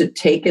important to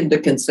take into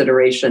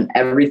consideration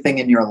everything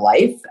in your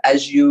life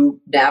as you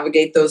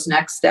navigate those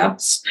next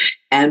steps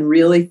and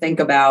really think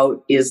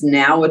about, is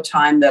now a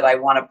time that I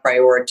want to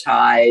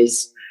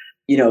prioritize,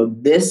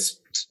 this,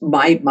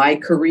 my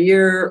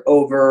career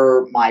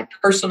over my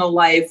personal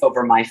life,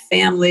 over my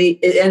family.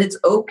 And it's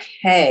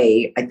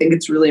okay. I think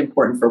it's really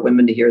important for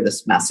women to hear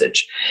this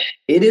message.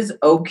 It is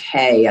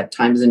okay at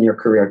times in your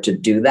career to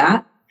do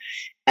that.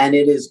 And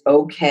it is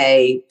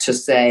okay to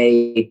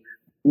say,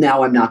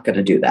 now I'm not going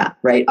to do that,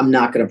 right? I'm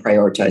not going to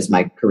prioritize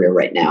my career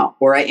right now,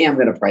 or I am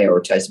going to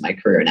prioritize my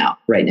career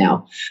right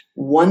now.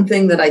 One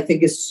thing that I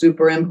think is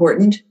super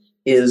important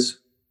is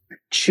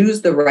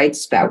choose the right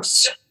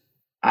spouse.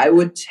 I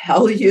would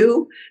tell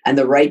you, and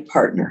the right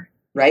partner,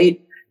 right?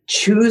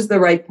 Choose the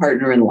right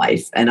partner in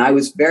life. And I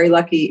was very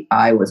lucky.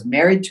 I was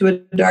married to a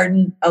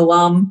Darden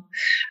alum.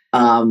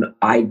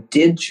 I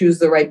did choose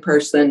the right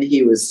person.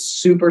 He was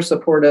super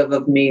supportive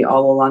of me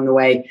all along the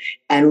way.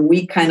 And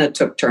we kind of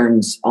took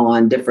turns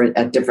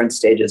at different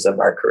stages of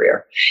our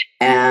career.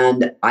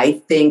 And I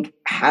think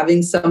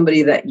having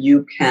somebody that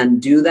you can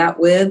do that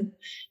with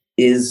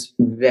is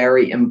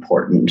very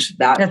important.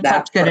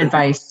 That's good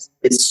advice.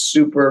 It's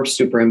super,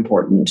 super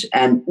important.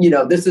 And,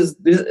 this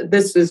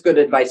is good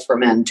advice for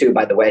men too,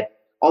 by the way.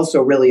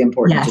 Also really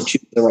important to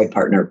choose the right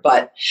partner.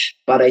 But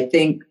I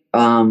think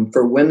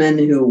for women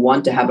who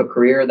want to have a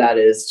career, that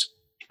is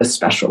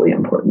especially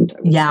important.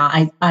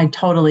 I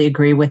totally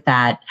agree with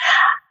that.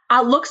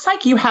 Looks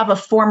like you have a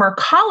former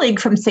colleague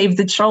from Save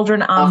the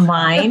Children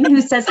online who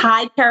says,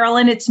 "Hi,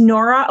 Carolyn, it's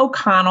Nora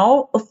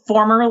O'Connell,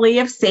 formerly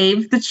of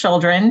Save the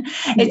Children.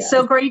 It's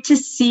so great to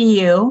see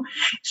you."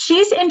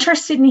 She's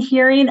interested in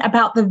hearing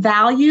about the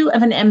value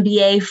of an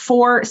MBA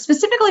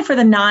specifically for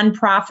the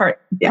nonprofit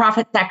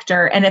profit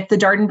sector, and if the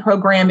Darden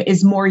program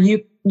is more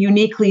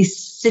uniquely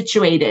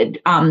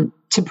situated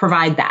to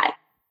provide that.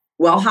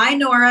 Well, hi,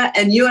 Nora,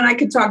 and you and I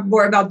could talk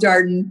more about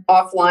Darden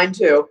offline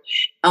too.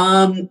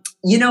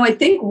 I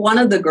think one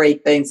of the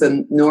great things,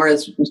 and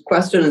Nora's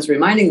question is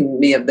reminding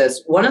me of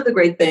this, one of the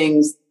great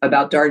things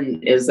about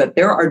Darden is that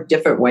there are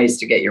different ways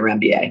to get your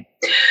MBA.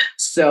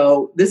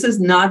 So this is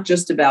not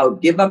just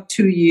about give up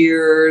 2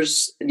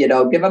 years,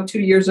 give up 2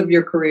 years of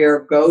your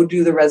career, go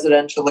do the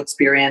residential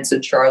experience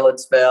in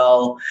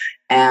Charlottesville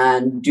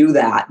and do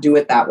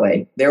it that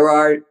way. There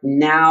are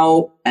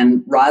now,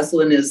 and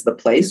Roslyn is the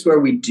place where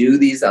we do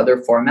these other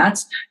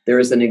formats. There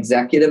is an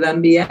executive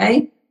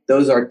MBA.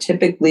 Those are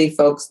typically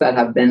folks that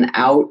have been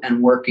out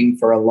and working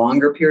for a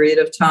longer period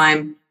of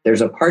time.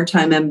 There's a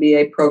part-time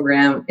MBA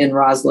program in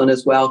Roslyn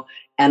as well.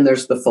 And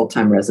there's the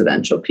full-time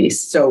residential piece.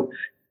 So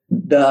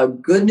the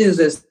good news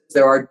is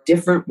there are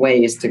different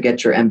ways to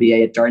get your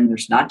MBA at Darden.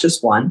 There's not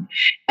just one.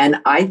 And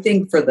I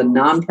think for the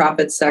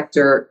nonprofit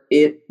sector,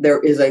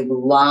 there is a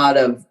lot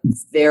of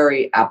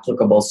very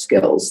applicable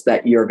skills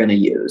that you're going to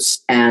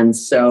use. And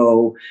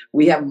so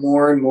we have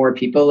more and more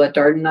people at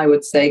Darden, I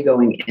would say,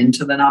 going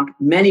into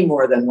many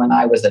more than when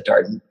I was at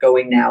Darden,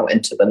 going now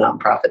into the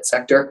nonprofit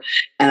sector.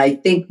 And I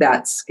think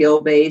that skill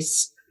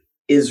base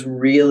is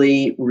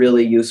really,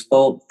 really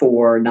useful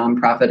for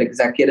nonprofit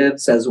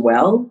executives as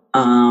well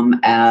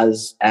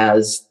as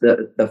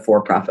the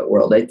for-profit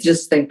world. I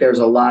just think there's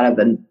a lot of,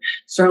 and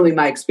certainly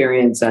my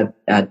experience at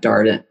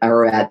Darden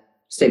or at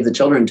Save the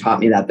Children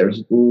taught me that there's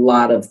a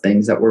lot of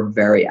things that were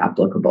very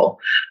applicable.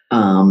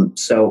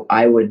 So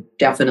I would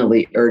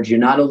definitely urge you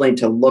not only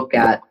to look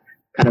at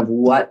kind of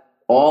what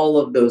all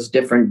of those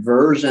different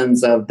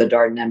versions of the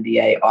Darden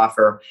MBA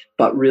offer,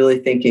 but really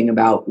thinking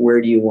about where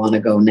do you want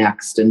to go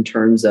next in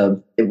terms of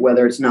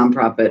whether it's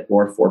nonprofit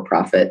or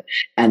for-profit,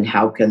 and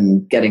how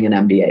can getting an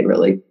MBA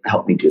really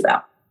help me do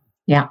that.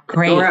 Yeah,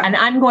 great. Nora, and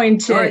I'm going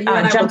to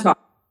jump.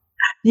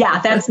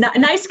 Yeah, that's a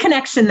nice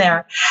connection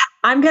there.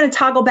 I'm going to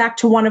toggle back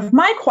to one of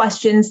my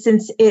questions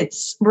since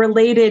it's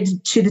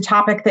related to the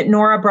topic that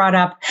Nora brought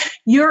up.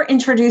 You're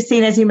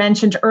introducing, as you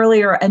mentioned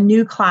earlier, a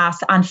new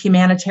class on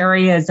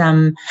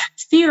humanitarianism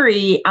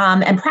theory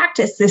and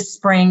practice this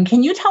spring.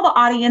 Can you tell the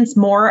audience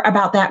more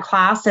about that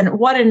class and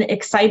what an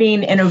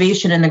exciting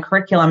innovation in the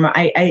curriculum?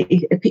 I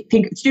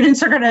think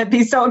students are going to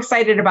be so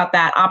excited about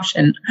that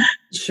option.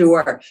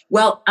 Sure.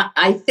 Well,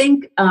 I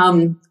think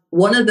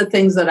one of the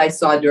things that I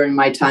saw during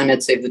my time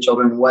at Save the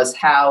Children was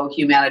how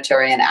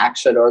humanitarian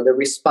action, or the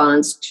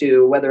response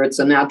to whether it's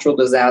a natural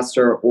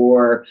disaster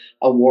or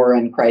a war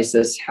and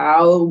crisis,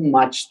 how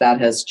much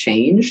that has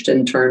changed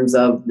in terms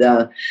of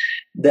the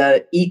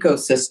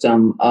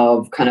ecosystem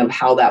of kind of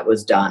how that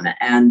was done.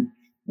 And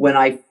when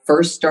I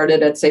first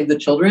started at Save the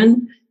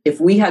Children, if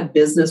we had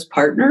business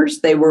partners,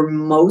 they were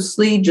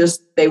mostly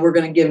just, they were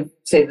going to give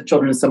Save the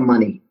Children some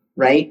money,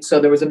 right? So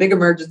there was a big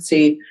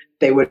emergency.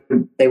 They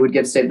would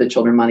give Save the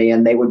Children money,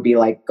 and they would be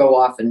like, go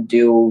off and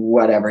do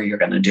whatever you're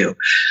going to do.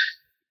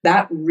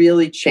 That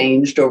really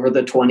changed over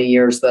the 20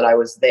 years that I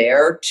was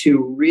there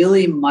to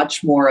really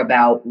much more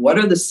about what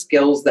are the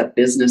skills that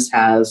business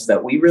has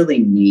that we really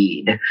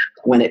need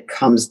when it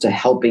comes to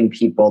helping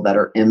people that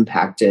are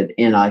impacted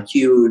in a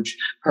huge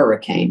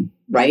hurricane,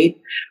 right?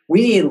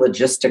 We need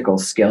logistical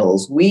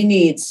skills. We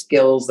need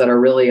skills that are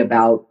really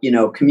about,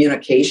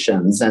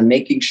 communications and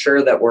making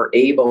sure that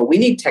we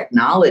need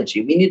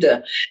technology. We need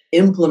to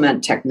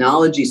implement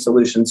technology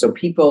solutions so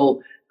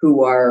people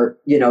who are,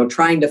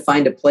 trying to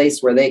find a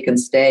place where they can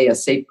stay, a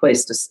safe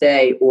place to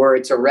stay, or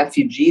it's a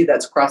refugee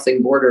that's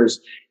crossing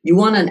borders. You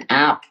want an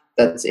app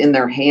that's in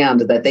their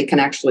hand that they can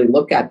actually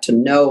look at to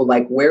know,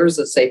 like, where's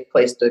a safe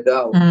place to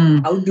go?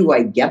 How do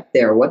I get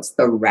there? What's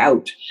the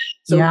route?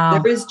 So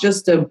there is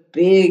just a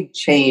big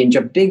change,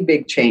 a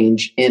big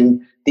change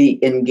in the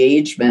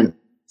engagement.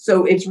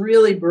 So it's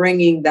really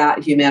bringing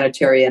that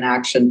humanitarian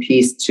action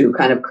piece to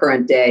kind of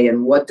current day.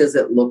 And what does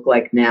it look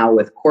like now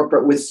with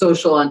corporate, with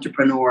social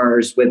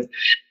entrepreneurs, with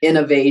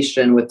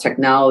innovation, with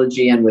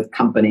technology, and with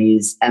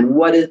companies? And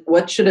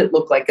what should it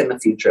look like in the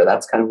future?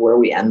 That's kind of where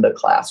we end the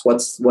class.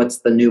 What's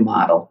the new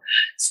model?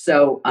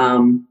 So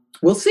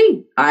we'll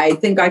see. I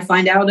think I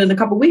find out in a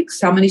couple of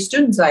weeks how many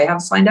students I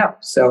have signed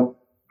up. So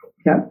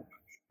yeah,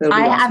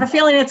 I have a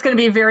feeling it's going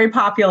to be very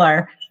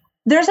popular.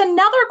 There's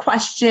another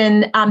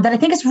question that I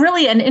think is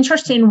really an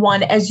interesting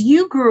one. As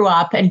you grew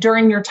up and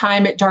during your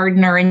time at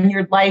Darden or in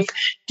your life,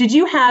 did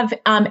you have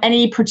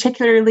any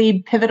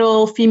particularly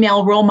pivotal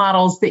female role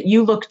models that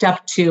you looked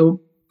up to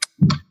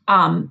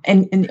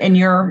in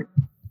your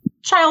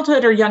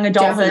childhood or young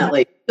adulthood?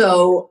 Definitely.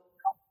 So,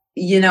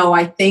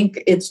 I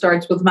think it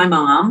starts with my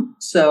mom.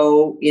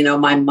 So,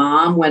 my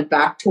mom went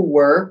back to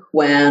work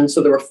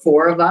so there were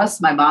four of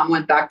us. My mom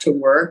went back to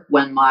work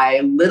when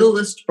my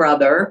littlest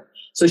brother,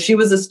 so she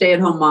was a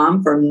stay-at-home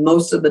mom for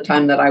most of the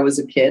time that I was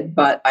a kid,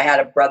 but I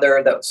had a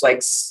brother that was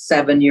like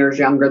 7 years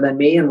younger than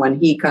me. And when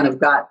he kind of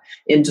got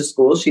into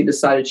school, she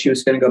decided she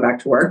was going to go back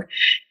to work.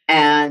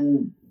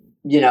 And,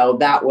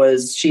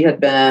 she had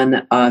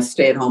been a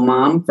stay-at-home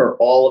mom for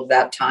all of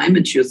that time.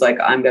 And she was like,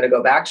 I'm going to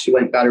go back. She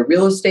went and got a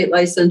real estate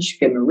license. She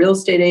became a real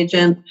estate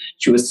agent.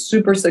 She was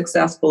super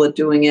successful at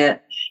doing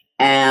it.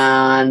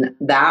 And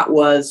that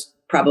was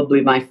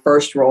probably my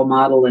first role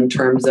model in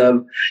terms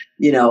of,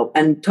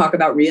 and talk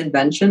about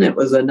reinvention. It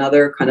was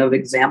another kind of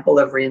example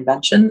of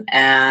reinvention.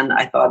 And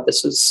I thought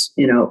this was,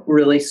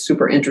 really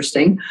super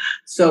interesting.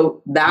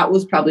 So that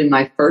was probably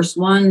my first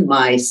one.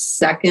 My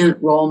second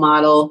role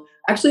model,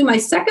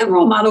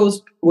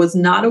 was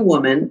not a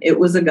woman. It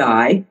was a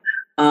guy.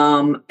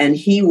 And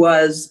he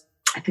was,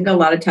 I think a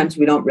lot of times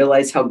we don't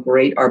realize how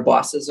great our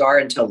bosses are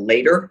until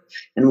later.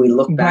 And we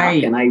look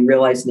back and I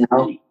realize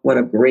now what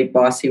a great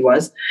boss he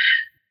was.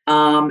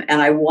 And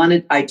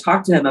I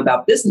talked to him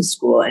about business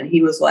school, and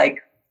he was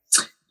like,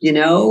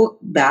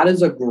 that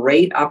is a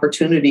great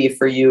opportunity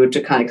for you to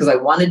because I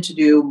wanted to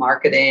do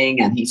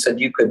marketing. And he said,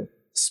 you could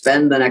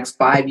spend the next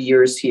 5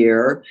 years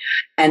here.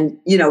 And,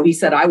 he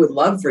said, I would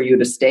love for you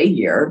to stay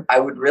here. I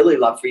would really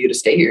love for you to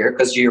stay here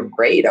because you're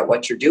great at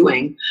what you're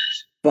doing.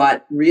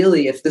 But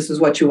really, if this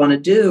is what you want to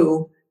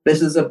do,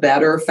 this is a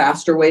better,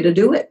 faster way to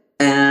do it.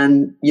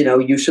 And,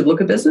 you should look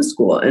at business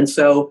school. And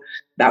so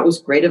that was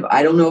great.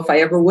 I don't know if I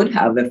ever would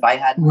have if I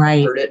hadn't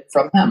heard it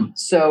from him.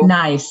 So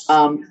nice.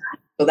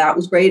 So that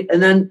was great.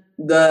 And then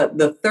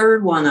the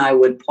third one I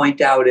would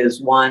point out is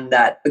one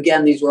that,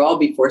 again, these were all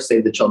before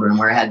Save the Children,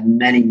 where I had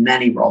many,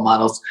 many role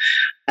models.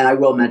 And I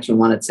will mention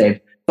one at Save.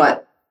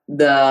 But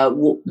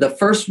the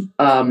first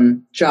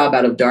job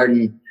out of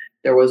Darden,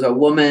 there was a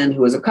woman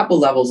who was a couple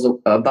levels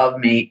above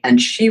me, and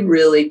she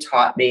really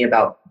taught me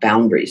about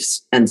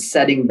boundaries and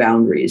setting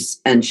boundaries.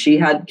 And she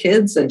had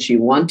kids, and she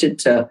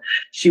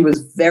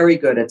was very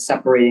good at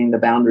separating the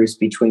boundaries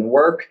between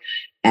work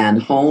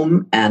and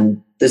home.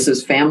 And this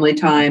is family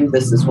time.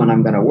 This is when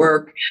I'm going to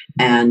work.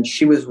 And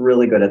she was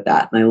really good at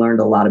that. And I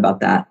learned a lot about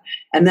that.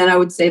 And then I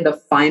would say the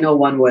final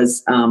one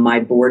was my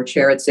board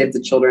chair at Save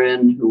the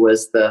Children, who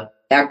was the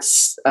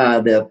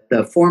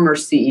the former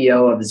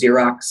CEO of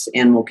Xerox,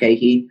 Anne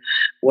Mulcahy,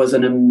 was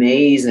an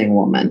amazing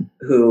woman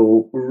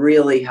who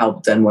really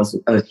helped and was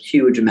a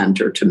huge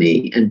mentor to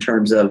me in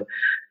terms of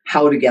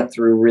how to get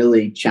through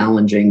really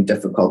challenging,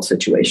 difficult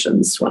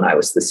situations when I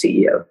was the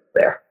CEO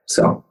there.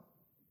 So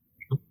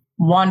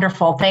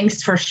wonderful.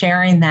 Thanks for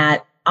sharing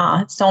that.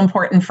 It's so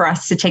important for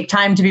us to take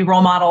time to be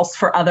role models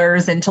for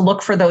others and to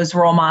look for those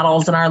role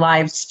models in our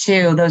lives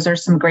too. Those are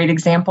some great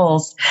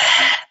examples.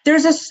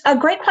 There's a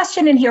great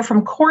question in here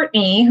from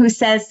Courtney who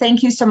says,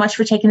 thank you so much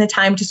for taking the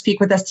time to speak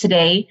with us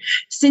today.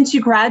 Since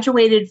you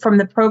graduated from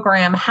the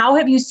program, how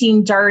have you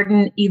seen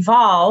Darden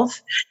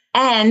evolve?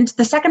 And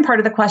the second part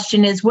of the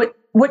question is,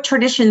 what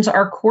traditions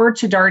are core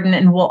to Darden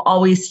and will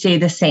always stay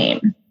the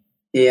same?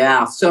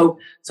 Yeah, so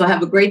I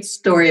have a great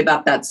story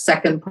about that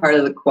second part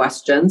of the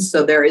question.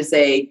 So there is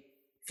a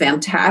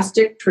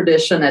fantastic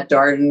tradition at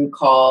Darden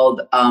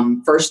called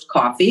First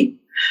Coffee,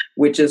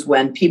 which is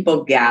when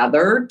people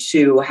gather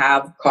to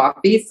have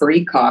coffee,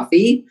 free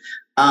coffee.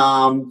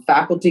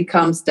 Faculty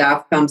come,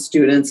 staff come,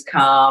 students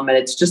come, and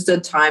it's just a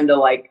time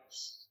to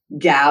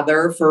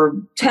gather for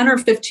 10 or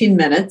 15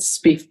 minutes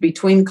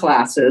between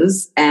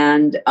classes,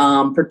 and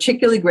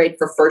particularly great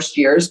for first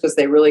years because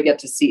they really get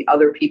to see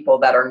other people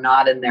that are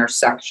not in their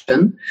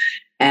section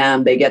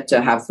and they get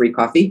to have free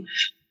coffee.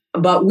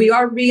 But we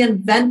are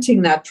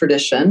reinventing that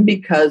tradition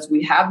because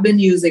we have been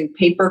using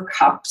paper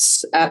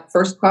cups at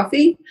First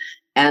Coffee.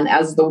 And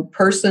as the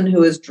person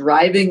who is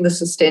driving the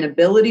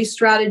sustainability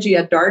strategy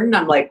at Darden,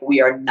 I'm like,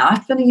 we are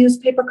not going to use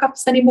paper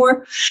cups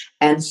anymore.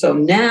 And so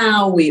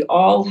now we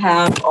all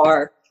have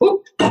our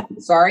reusable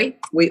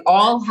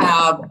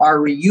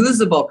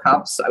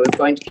cups. I was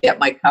going to get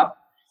my cup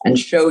and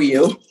show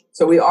you.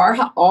 So we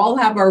all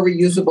have our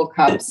reusable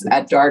cups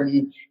at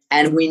Darden,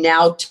 and we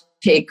now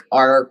take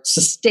our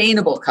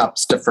sustainable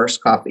cups to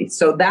First Coffee.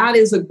 So that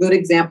is a good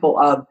example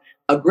of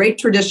a great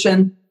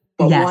tradition,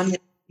 but one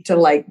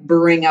to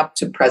bring up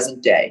to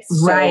present day.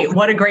 Right.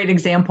 What a great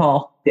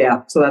example.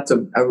 Yeah. So that's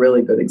a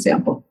really good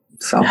example.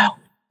 So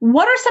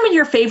what are some of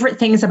your favorite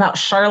things about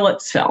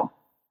Charlottesville?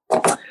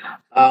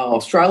 Oh,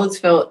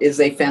 Charlottesville is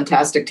a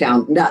fantastic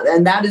town.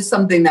 And that is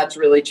something that's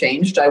really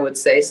changed, I would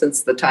say,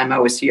 since the time I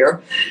was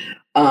here,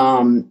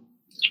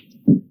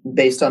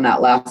 based on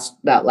that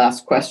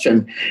last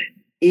question.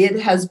 It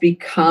has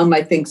become,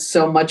 I think,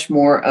 so much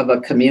more of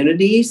a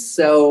community.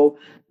 So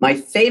my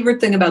favorite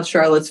thing about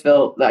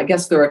Charlottesville, I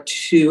guess there are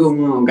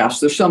two,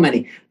 there's so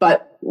many,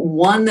 but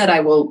one that I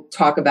will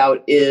talk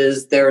about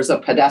is there's a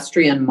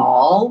pedestrian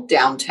mall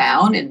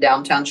in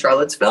downtown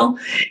Charlottesville,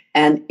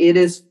 and it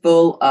is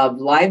full of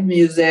live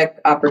music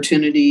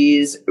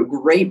opportunities,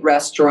 great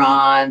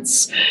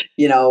restaurants,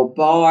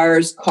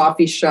 bars,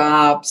 coffee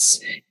shops.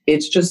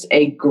 It's just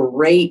a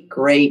great,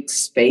 great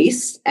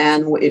space.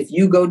 And if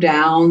you go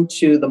down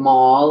to the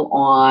mall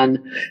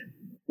on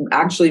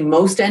actually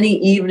most any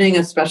evening,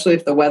 especially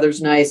if the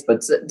weather's nice,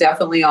 but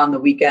definitely on the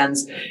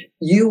weekends,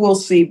 you will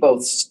see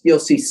you'll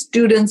see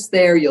students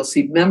there, you'll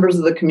see members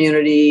of the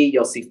community,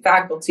 you'll see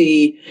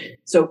faculty.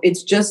 So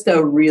it's just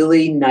a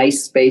really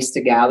nice space to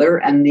gather.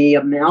 And the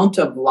amount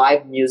of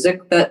live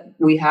music that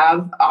we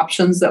have,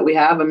 options that we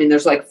have,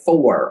 there's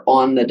 4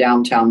 on the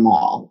downtown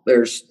mall.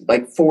 There's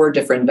 4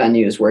 different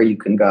venues where you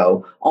can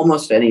go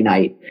almost any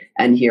night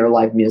and hear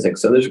live music.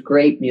 So there's a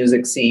great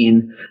music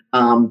scene.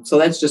 So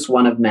that's just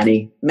one of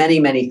many, many,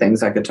 many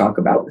things I could talk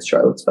about with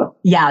Charlottesville.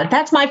 Yeah,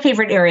 that's my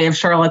favorite area of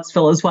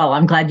Charlottesville as well.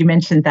 I'm glad you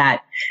mentioned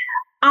that.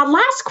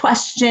 Last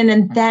question,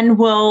 and then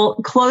we'll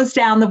close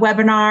down the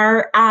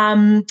webinar.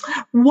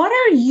 What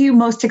are you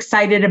most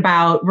excited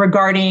about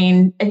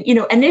regarding,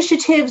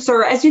 initiatives,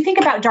 or as you think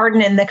about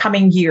Darden in the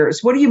coming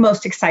years? What are you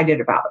most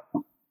excited about?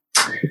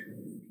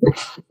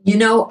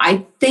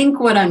 I think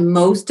what I'm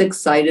most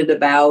excited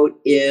about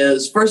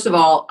is, first of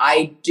all,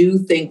 I do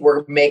think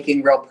we're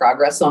making real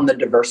progress on the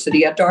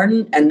diversity at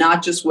Darden, and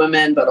not just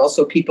women, but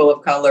also people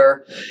of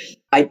color.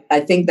 I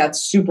think that's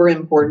super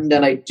important.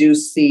 And I do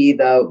see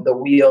the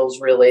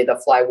wheels really,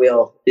 the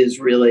flywheel is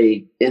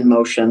really in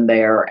motion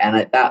there.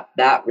 And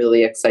that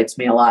really excites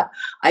me a lot.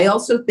 I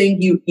also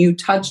think you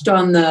touched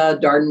on the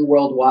Darden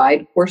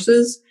Worldwide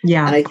courses.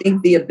 Yeah. And I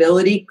think the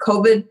ability,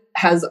 COVID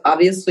has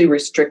obviously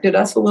restricted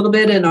us a little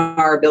bit in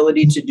our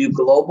ability to do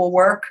global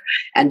work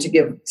and to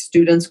give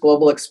students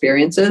global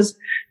experiences.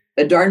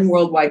 The Darden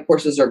Worldwide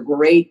courses are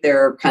great.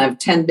 They're kind of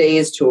 10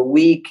 days to a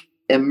week,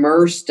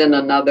 immersed in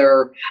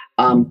another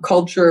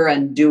culture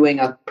and doing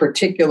a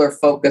particular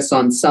focus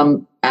on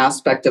some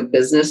aspect of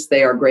business.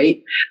 They are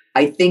great.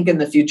 I think in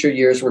the future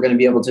years, we're going to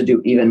be able to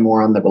do even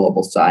more on the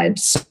global side.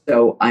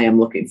 So I am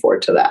looking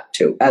forward to that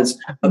too. As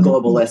a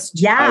globalist,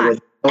 yeah.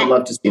 I would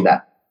love to see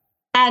that.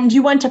 And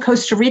you went to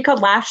Costa Rica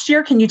last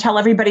year. Can you tell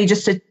everybody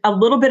just a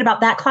little bit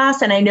about that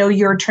class? And I know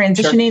you're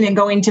transitioning and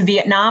going to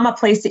Vietnam, a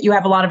place that you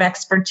have a lot of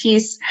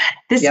expertise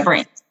this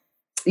spring.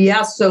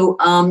 Yeah, so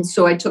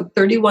I took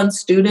 31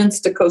 students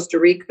to Costa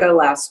Rica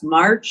last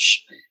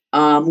March,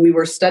 We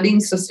were studying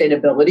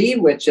sustainability,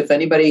 which if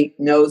anybody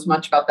knows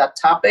much about that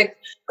topic,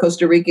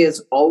 Costa Rica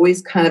is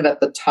always kind of at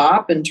the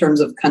top in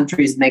terms of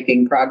countries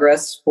making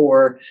progress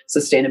for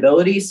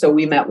sustainability. So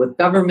we met with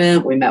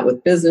government, we met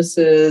with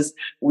businesses,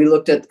 we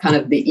looked at kind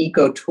of the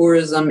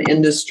ecotourism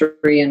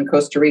industry in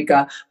Costa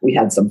Rica. We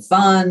had some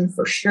fun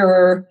for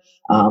sure.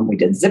 We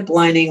did zip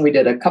lining. We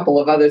did a couple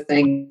of other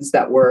things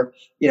that were,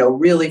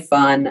 really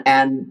fun.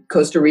 And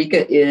Costa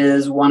Rica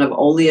is one of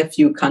only a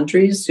few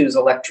countries whose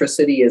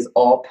electricity is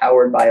all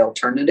powered by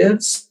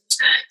alternatives,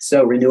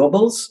 so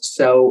renewables.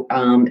 So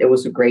it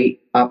was a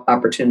great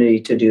opportunity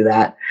to do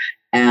that.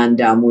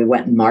 And we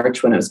went in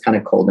March when it was kind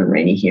of cold and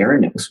rainy here,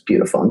 and it was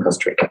beautiful in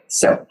Costa Rica.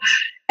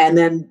 And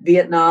then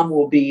Vietnam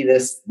will be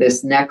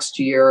this next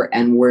year,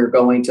 and we're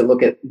going to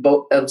look at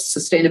both of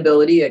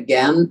sustainability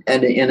again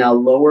and in a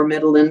lower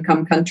middle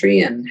income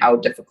country and how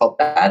difficult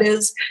that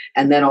is,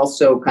 and then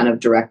also kind of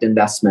direct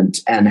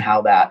investment and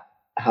how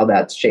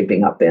that's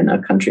shaping up in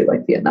a country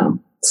like Vietnam.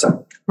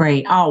 So.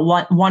 Great.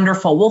 Oh,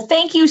 wonderful. Well,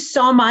 thank you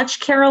so much,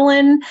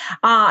 Carolyn.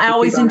 I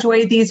always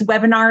enjoy these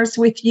webinars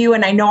with you,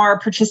 and I know our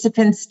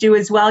participants do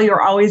as well.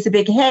 You're always a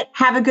big hit.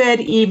 Have a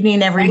good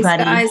evening,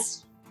 everybody. Thanks, guys.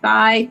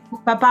 Bye.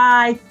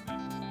 Bye-bye.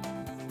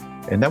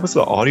 And that was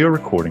the audio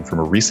recording from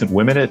a recent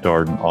Women at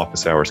Darden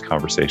office hours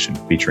conversation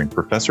featuring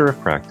Professor of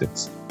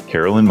Practice,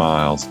 Carolyn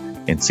Miles,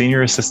 and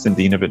Senior Assistant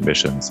Dean of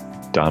Admissions,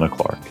 Donna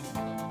Clark.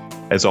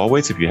 As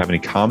always, if you have any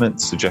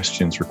comments,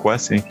 suggestions,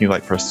 requests, anything you'd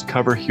like for us to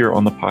cover here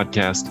on the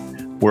podcast,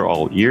 we're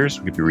all ears.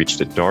 We can be reached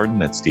at Darden,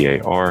 that's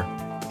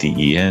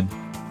DARDEN,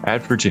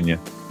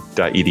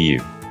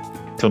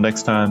 @virginia.edu. Till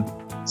next time,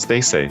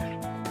 stay safe,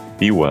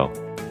 be well,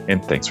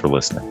 and thanks for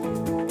listening.